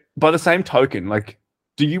 And by the same token,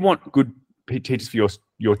 do you want good teachers for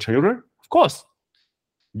your children? Of course.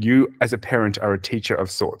 You as a parent are a teacher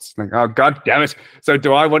of sorts. Oh, God damn it. So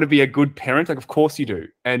do I want to be a good parent? Of course you do.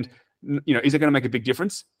 And, is it going to make a big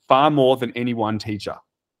difference? Far more than any one teacher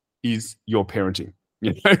is your parenting.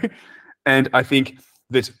 And I think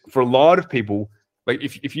that for a lot of people,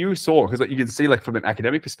 if you saw, because you can see from an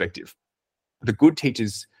academic perspective, the good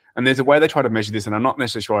teachers, and there's a way they try to measure this, and I'm not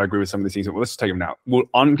necessarily sure I agree with some of these things, but let's just take them now. Will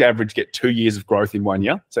on average get 2 years of growth in 1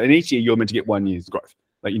 year. So in each year, you're meant to get 1 year's growth.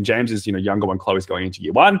 In James's, younger one, Chloe's going into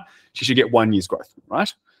year 1, she should get 1 year's growth,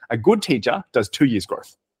 right? A good teacher does 2 years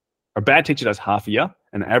growth. A bad teacher does half a year,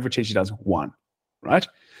 and an average teacher does 1, right?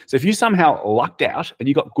 So if you somehow lucked out and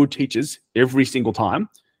you got good teachers every single time,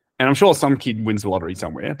 and I'm sure some kid wins the lottery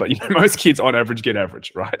somewhere, but most kids on average get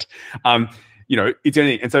average, right? It's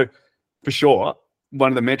anything. And so for sure,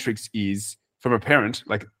 one of the metrics is, from a parent,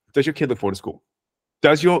 does your kid look forward to school?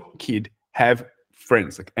 Does your kid have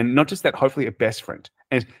friends? And not just that, hopefully a best friend.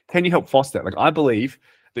 And can you help foster that? I believe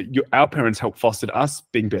that our parents helped foster us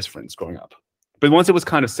being best friends growing up. But once it was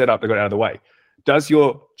kind of set up, they got out of the way. Does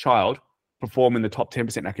your child perform in the top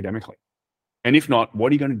 10% academically? And if not,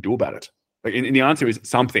 what are you going to do about it? And the answer is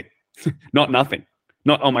something, not nothing.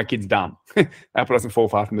 Not, oh, my kid's dumb. Apple doesn't fall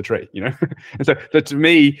far from the tree, you know? And so to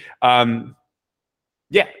me,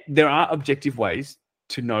 yeah, there are objective ways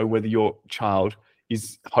to know whether your child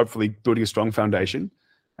is hopefully building a strong foundation.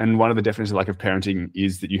 And one of the definitions of parenting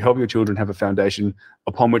is that you help your children have a foundation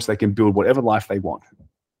upon which they can build whatever life they want.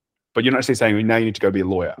 But you're not actually saying, now you need to go be a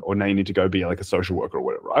lawyer, or now you need to go be a social worker or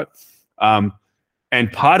whatever, right?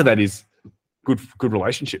 And part of that is good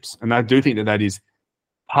relationships. And I do think that is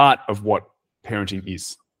part of what parenting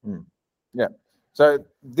is. Yeah. So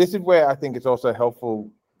this is where I think it's also helpful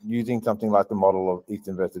using something like the model of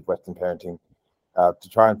Eastern versus Western parenting to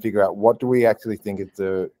try and figure out what do we actually think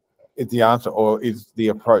is the answer, or is the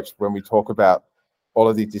approach when we talk about all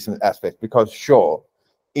of these different aspects. Because sure,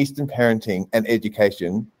 Eastern parenting and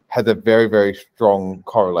education has a very, very strong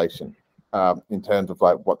correlation in terms of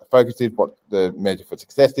what the focus is, what the measure for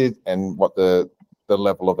success is, and what the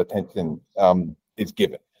level of attention is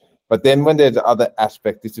given. But then when there's other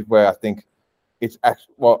aspects, this is where I think it's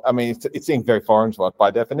actually, it seems very foreign to us by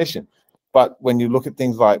definition. But when you look at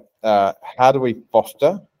things like how do we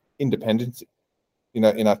foster independence, in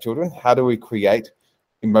our children? How do we create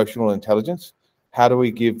emotional intelligence? How do we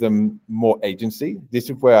give them more agency? This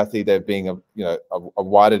is where I see there being a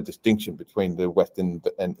wider distinction between the Western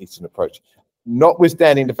and Eastern approach.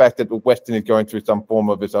 Notwithstanding the fact that the Western is going through some form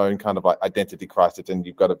of its own kind of identity crisis, and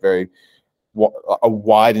you've got a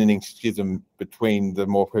widening schism between the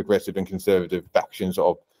more progressive and conservative factions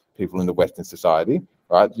of people in the Western society,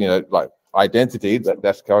 right? Identity,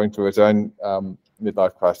 that's going through its own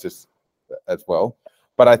midlife crisis as well.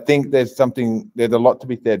 But I think there's a lot to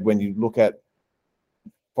be said when you look at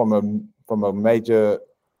from a major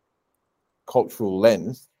cultural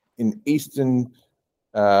lens. In Eastern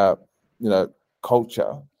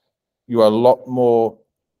culture, you are a lot more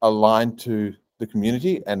aligned to the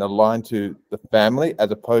community and aligned to the family,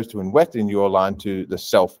 as opposed to in Western, you're aligned to the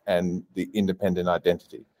self and the independent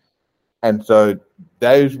identity. And so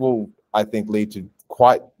those will, I think, lead to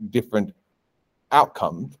quite different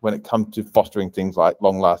outcomes when it comes to fostering things like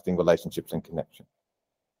long-lasting relationships and connection.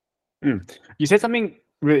 You said something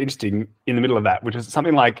really interesting in the middle of that, which is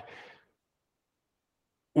something like,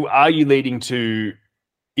 are you leading to,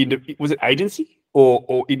 was it agency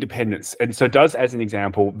or independence? And so does, as an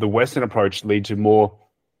example, the Western approach lead to more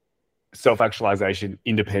self-actualization,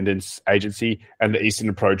 independence, agency, and the Eastern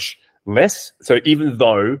approach less? So even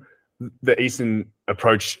though the Eastern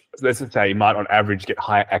approach, let's just say, might on average get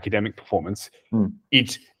higher academic performance,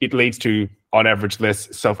 it leads to, on average,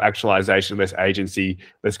 less self-actualization, less agency,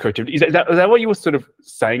 less creativity. Is that what you were sort of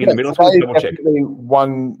saying in the middle? So definitely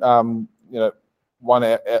one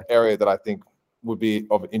area that I think would be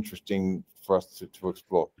of interesting for us to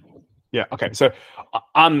explore. Yeah. Okay. So,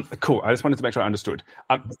 cool. I just wanted to make sure I understood.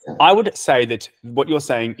 I would say that what you're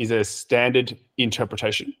saying is a standard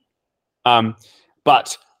interpretation,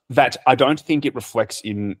 but that I don't think it reflects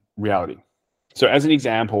in reality. So, as an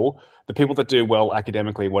example, the people that do well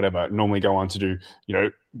academically, whatever, normally go on to do,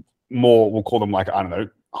 more. We'll call them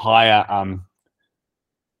higher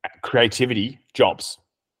creativity jobs.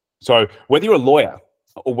 So, whether you're a lawyer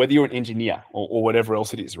or whether you're an engineer or whatever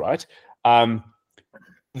else it is, right?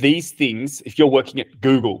 These things, if you're working at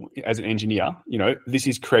Google as an engineer, this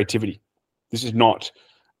is creativity. This is not,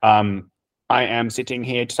 I am sitting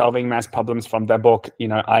here solving math problems from the book.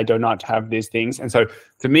 I do not have these things. And so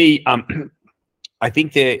to me, I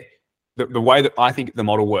think the way that I think the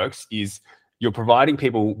model works is you're providing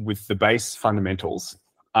people with the base fundamentals.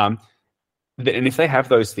 And if they have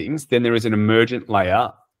those things, then there is an emergent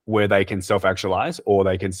layer where they can self-actualize or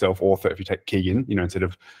they can self-author, if you take Keegan, instead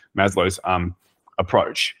of Maslow's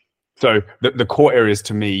approach. So the core areas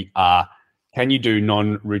to me are, can you do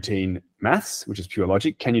non-routine maths, which is pure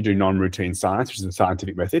logic? Can you do non-routine science, which is a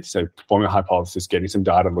scientific method? So forming a hypothesis, getting some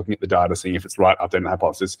data, looking at the data, seeing if it's right, updating the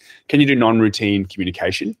hypothesis. Can you do non-routine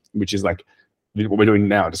communication, which is like what we're doing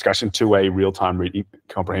now, discussion, two-way real-time reading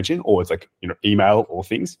comprehension, or it's email or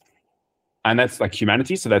things. And that's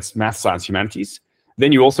humanities. So that's math, science, humanities.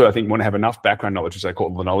 Then you also, I think, want to have enough background knowledge, which I call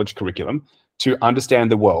the knowledge curriculum, to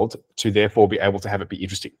understand the world, to therefore be able to have it be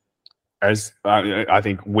interesting. As I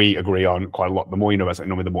think we agree on quite a lot, the more you know about something,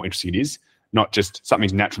 normally the more interesting it is. Not just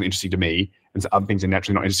something's naturally interesting to me, and other things are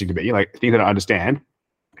naturally not interesting to me. Things that I understand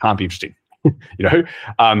can't be interesting,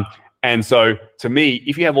 And so, to me,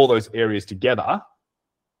 if you have all those areas together,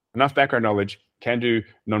 enough background knowledge, can do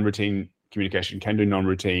non-routine communication, can do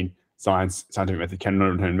non-routine science, scientific method, can do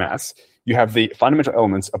non-routine maths, you have the fundamental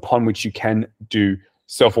elements upon which you can do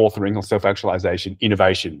self-authoring or self-actualization,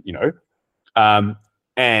 innovation,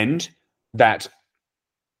 and that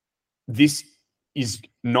this is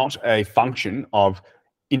not a function of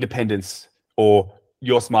independence or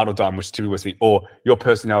you're smart or dumb, which is typical Western thing, or your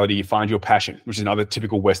personality, you find your passion, which is another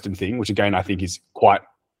typical Western thing, which again, I think is quite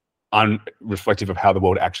unreflective of how the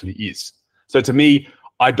world actually is. So to me,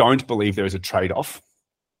 I don't believe there is a trade-off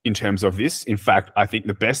in terms of this. In fact, I think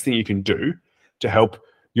the best thing you can do to help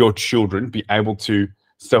your children be able to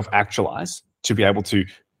self-actualize, to be able to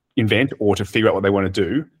invent or to figure out what they want to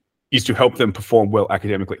do, is to help them perform well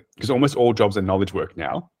academically. Because almost all jobs are knowledge work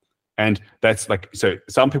now. And that's like, so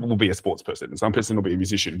some people will be a sports person and some person will be a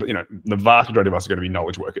musician, but the vast majority of us are going to be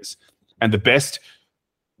knowledge workers. And the best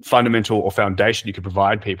fundamental or foundation you can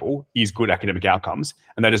provide people is good academic outcomes.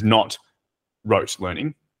 And that is not rote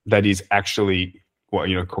learning. That is actually what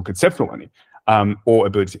called conceptual learning, or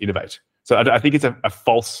ability to innovate. So I think it's a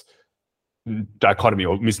false dichotomy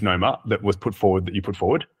or misnomer that was put forward, that you put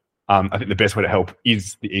forward. I think the best way to help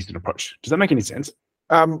is the Eastern approach. Does that make any sense?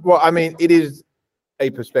 Well, I mean, it is a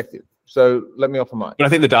perspective. So let me offer mine. But I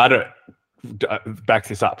think the data backs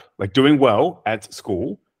this up. Like doing well at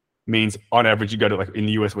school means on average you go to, like in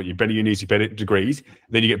the US, what you better unis, you better degrees,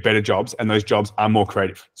 then you get better jobs, and those jobs are more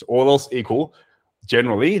creative. So all else equal,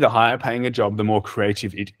 generally the higher paying a job, the more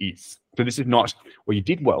creative it is. So this is not, well, you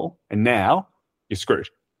did well and now you're screwed.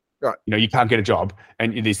 Right. You can't get a job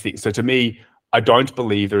and these things. So to me, I don't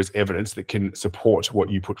believe there is evidence that can support what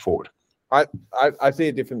you put forward. I see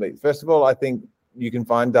it differently. First of all, I think you can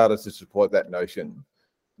find data to support that notion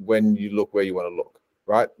when you look where you want to look,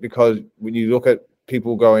 right? Because when you look at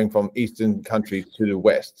people going from Eastern countries to the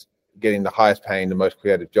West, getting the highest paying, the most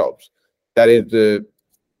creative jobs, that is the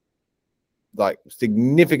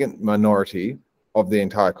significant minority of the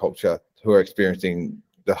entire culture who are experiencing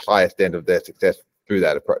the highest end of their success through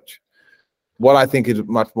that approach. What I think is a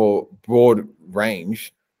much more broad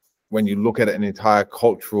range when you look at an entire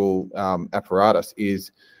cultural apparatus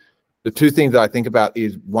is the two things that I think about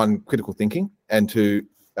is one, critical thinking, and two,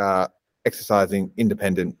 exercising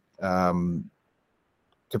independent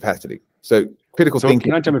capacity. So critical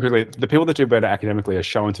thinking. Can I jump in quickly? The people that do better academically are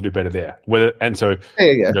shown to do better there.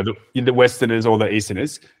 Yeah. The Westerners or the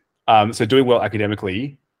Easterners. So doing well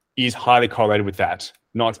academically is highly correlated with that.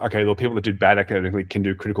 Not, okay, the people that did bad academically can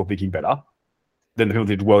do critical thinking better than the people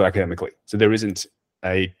that did well academically. So there isn't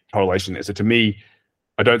a correlation there. So to me,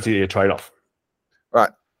 I don't see a trade-off. Right.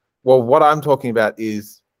 Well, what I'm talking about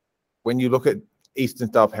is when you look at Eastern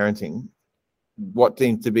style parenting, what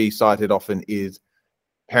seems to be cited often is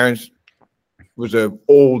parents reserve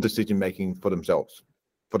all decision making for themselves,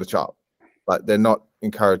 for the child. Like they're not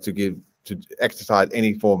encouraged to exercise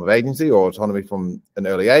any form of agency or autonomy from an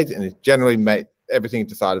early age, and it's generally everything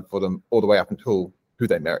is decided for them all the way up until who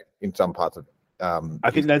they marry in some parts of I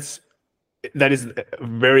think that is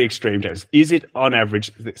very extreme terms. Is it on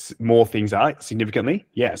average more things are significantly?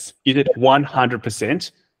 Yes. Is it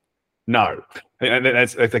 100%? No. And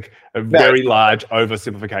that's like a very large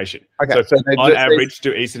oversimplification. Okay. So on average,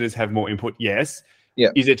 do Easterners have more input? Yes. Yeah.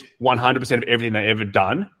 Is it 100% of everything they've ever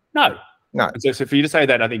done? No. No. And so for you to say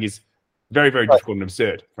that, I think is very, very difficult and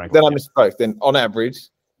absurd, frankly. Then I misspoke. Then on average,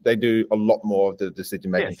 they do a lot more of the decision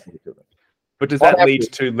making. Yes. But does that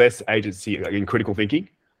lead to less agency in critical thinking?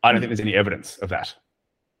 I don't think there's any evidence of that.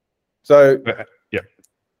 So, yeah.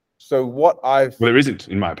 So what there isn't,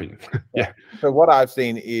 in my opinion. Yeah. So what I've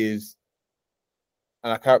seen is,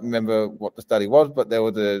 and I can't remember what the study was, but there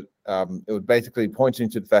was it was basically pointing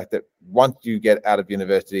to the fact that once you get out of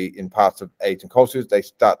university in parts of Asian cultures, they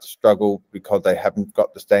start to struggle because they haven't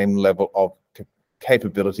got the same level of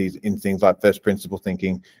capabilities in things like first principle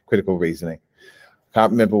thinking, critical reasoning.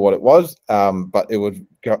 Can't remember what it was, but it was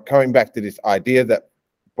coming back to this idea that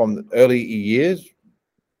from the early years,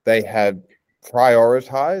 they have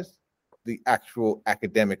prioritized the actual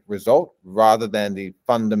academic result rather than the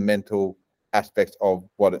fundamental aspects of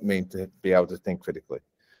what it means to be able to think critically.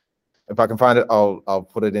 If I can find it, I'll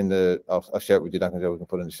put it in I'll share it with you, Duncan, so we can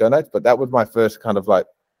put it in the show notes. But that was my first kind of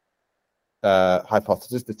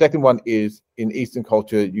hypothesis. The second one is in Eastern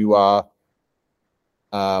culture, you are,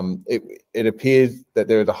 it appears that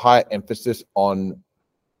there is a high emphasis on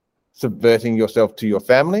subverting yourself to your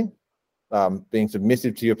family, being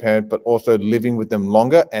submissive to your parent, but also living with them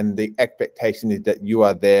longer. And the expectation is that you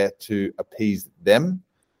are there to appease them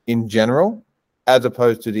in general, as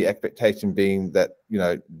opposed to the expectation being that,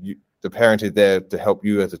 the parent is there to help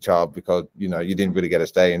you as a child because, you didn't really get a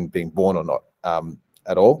say in being born or not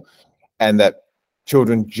at all. And that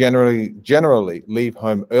children generally leave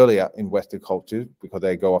home earlier in Western cultures because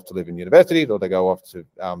they go off to live in universities or they go off to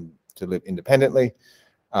live independently.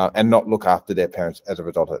 And not look after their parents as a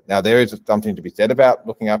result of it. Now, there is something to be said about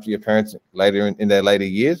looking after your parents later in their later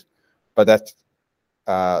years, but that's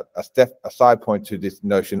a side point to this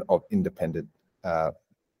notion of independent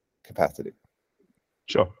capacity.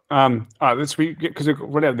 Sure. All right, because we're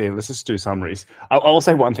right out there. Let's just do summaries. I'll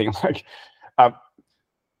say one thing. Like,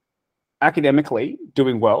 academically,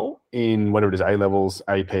 doing well in whatever it is, A levels,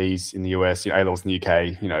 APs in the US, A levels in the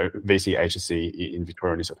UK, VC, HSC in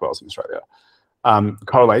Victoria, New South Wales, in Australia,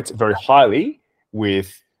 correlates very highly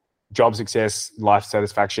with job success, life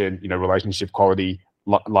satisfaction, relationship quality,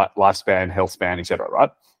 lifespan, health span, etc. Right?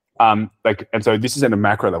 And so this is at a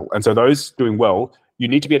macro level. And so those doing well, you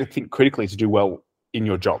need to be able to think critically to do well in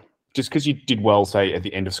your job. Just because you did well, say, at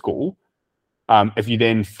the end of school, if you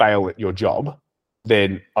then fail at your job,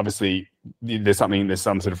 then obviously there's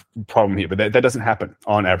some sort of problem here. But that doesn't happen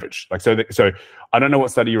on average. So I don't know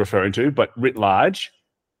what study you're referring to, but writ large,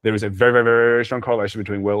 there is a very, very, very strong correlation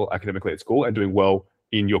between well academically at school and doing well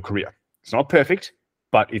in your career. It's not perfect,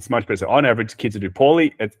 but it's much better. So on average, kids that do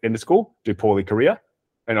poorly at end of school do poorly career,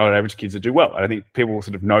 and on average, kids that do well. And I think people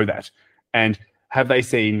sort of know that. And have they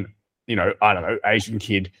seen, I don't know, Asian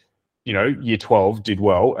kid, year 12 did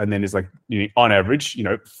well, and then is like, on average,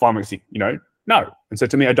 5 weeks, no. And so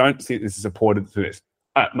to me, I don't see this is supported for this.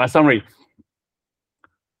 My summary,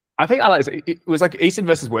 I think it was like Eastern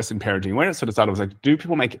versus Western parenting. When it sort of started, I was like, do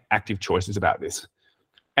people make active choices about this?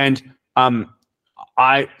 And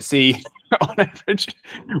I see on average,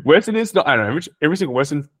 Western is not on average. Every single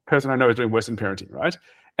Western person I know is doing Western parenting, right?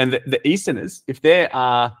 And the Easterners, if they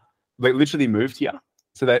are literally moved here,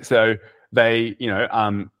 so they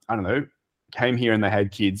I don't know, came here and they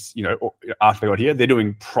had kids, after they got here, they're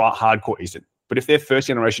doing hardcore Eastern. But if they're first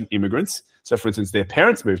generation immigrants, so for instance, their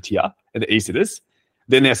parents moved here and the Easterners,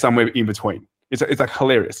 then they're somewhere in between. It's like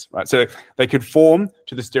hilarious, right? So they conform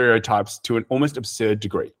to the stereotypes to an almost absurd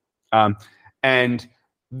degree. And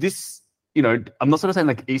this, I'm not sort of saying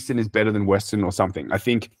like Eastern is better than Western or something. I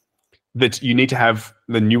think that you need to have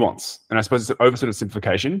the nuance. And I suppose it's an over sort of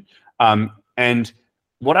simplification. And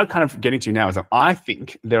what I'm kind of getting to now is that I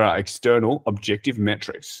think there are external objective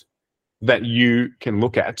metrics that you can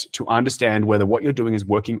look at to understand whether what you're doing is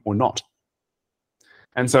working or not.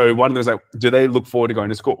 And so one of them is like, do they look forward to going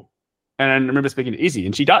to school? And I remember speaking to Izzy,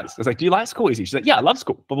 and she does. I was like, do you like school, Izzy? She's like, yeah, I love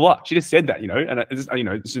school, blah, blah, blah. She just said that, and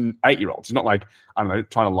it's an 8-year-old. She's not like, I don't know,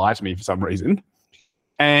 trying to lie to me for some reason.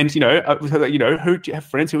 And, who do you have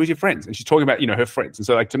friends? Who is your friends? And she's talking about, her friends. And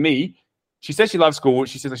so like to me, she says she loves school.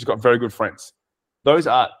 She says that she's got very good friends. Those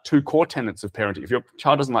are two core tenets of parenting. If your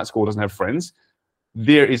child doesn't like school, doesn't have friends,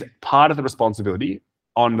 there is part of the responsibility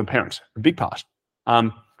on the parent, a big part.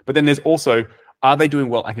 But then there's also, are they doing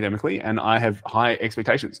well academically? And I have high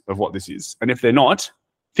expectations of what this is. And if they're not,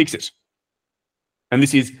 fix it. And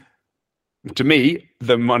this is, to me,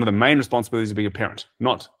 one of the main responsibilities of being a parent,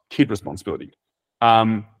 not kid responsibility.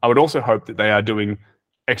 I would also hope that they are doing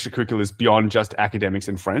extracurriculars beyond just academics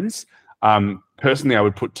and friends. Personally, I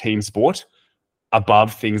would put team sport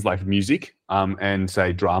above things like music and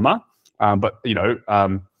say drama. But that's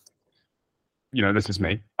just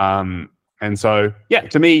me. And so, yeah,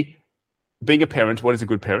 to me, being a parent, what is a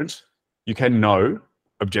good parent? You can know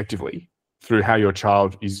objectively through how your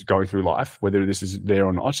child is going through life, whether this is there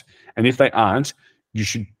or not. And if they aren't, you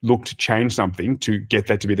should look to change something to get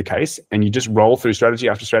that to be the case. And you just roll through strategy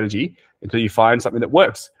after strategy until you find something that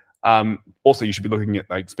works. Also, you should be looking at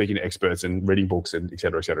like speaking to experts and reading books and et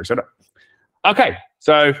cetera, et cetera, et cetera. Okay,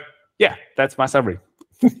 so yeah, that's my summary.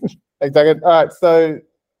 Exactly. All right, so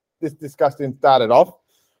this discussion started off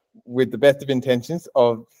with the best of intentions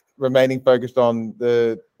of remaining focused on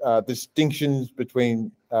the distinctions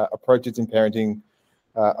between approaches in parenting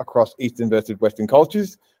across Eastern versus Western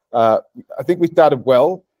cultures. I think we started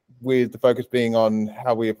well with the focus being on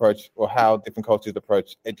how we approach or how different cultures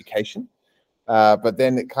approach education. But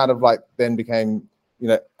then it kind of like then became,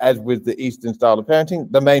 as with the Eastern style of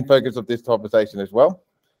parenting, the main focus of this conversation as well.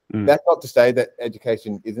 That's not to say that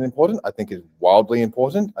education isn't important. I think it's wildly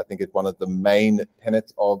important. I think it's one of the main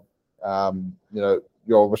tenets of,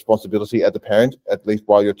 your responsibility as a parent, at least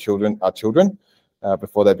while your children are children,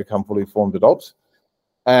 before they become fully formed adults.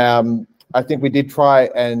 I think we did try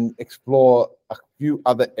and explore a few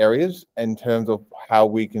other areas in terms of how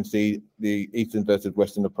we can see the Eastern versus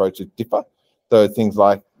Western approaches differ. So things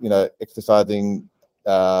like, exercising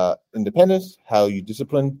independence, how you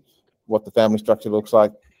discipline, what the family structure looks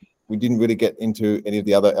like. We didn't really get into any of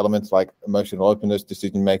the other elements like emotional openness,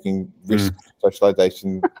 decision-making, risk,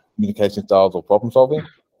 socialization, communication styles, or problem-solving.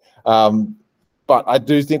 But I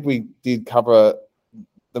do think we did cover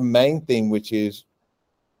the main thing, which is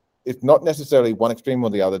it's not necessarily one extreme or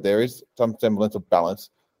the other. There is some semblance of balance.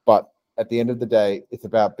 But at the end of the day, it's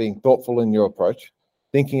about being thoughtful in your approach,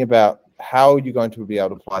 thinking about how you're going to be able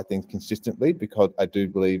to apply things consistently, because I do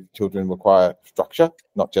believe children require structure,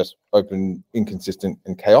 not just open, inconsistent,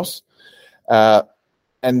 and chaos.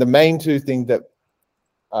 And the main two things that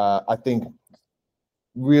I think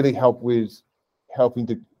really help with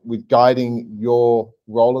guiding your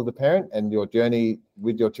role as a parent and your journey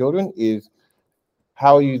with your children is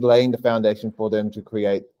how are you laying the foundation for them to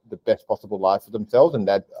create the best possible life for themselves? And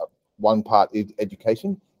that one part is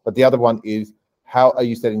education, but the other one is how are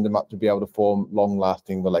you setting them up to be able to form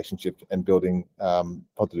long-lasting relationships and building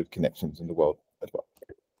positive connections in the world as well.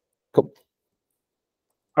 Cool.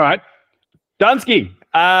 All right. Dunsky.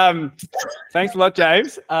 Thanks a lot,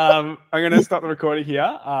 James. I'm going to stop the recording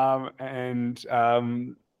here, and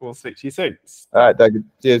we'll speak to you soon. All right, David.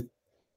 Cheers.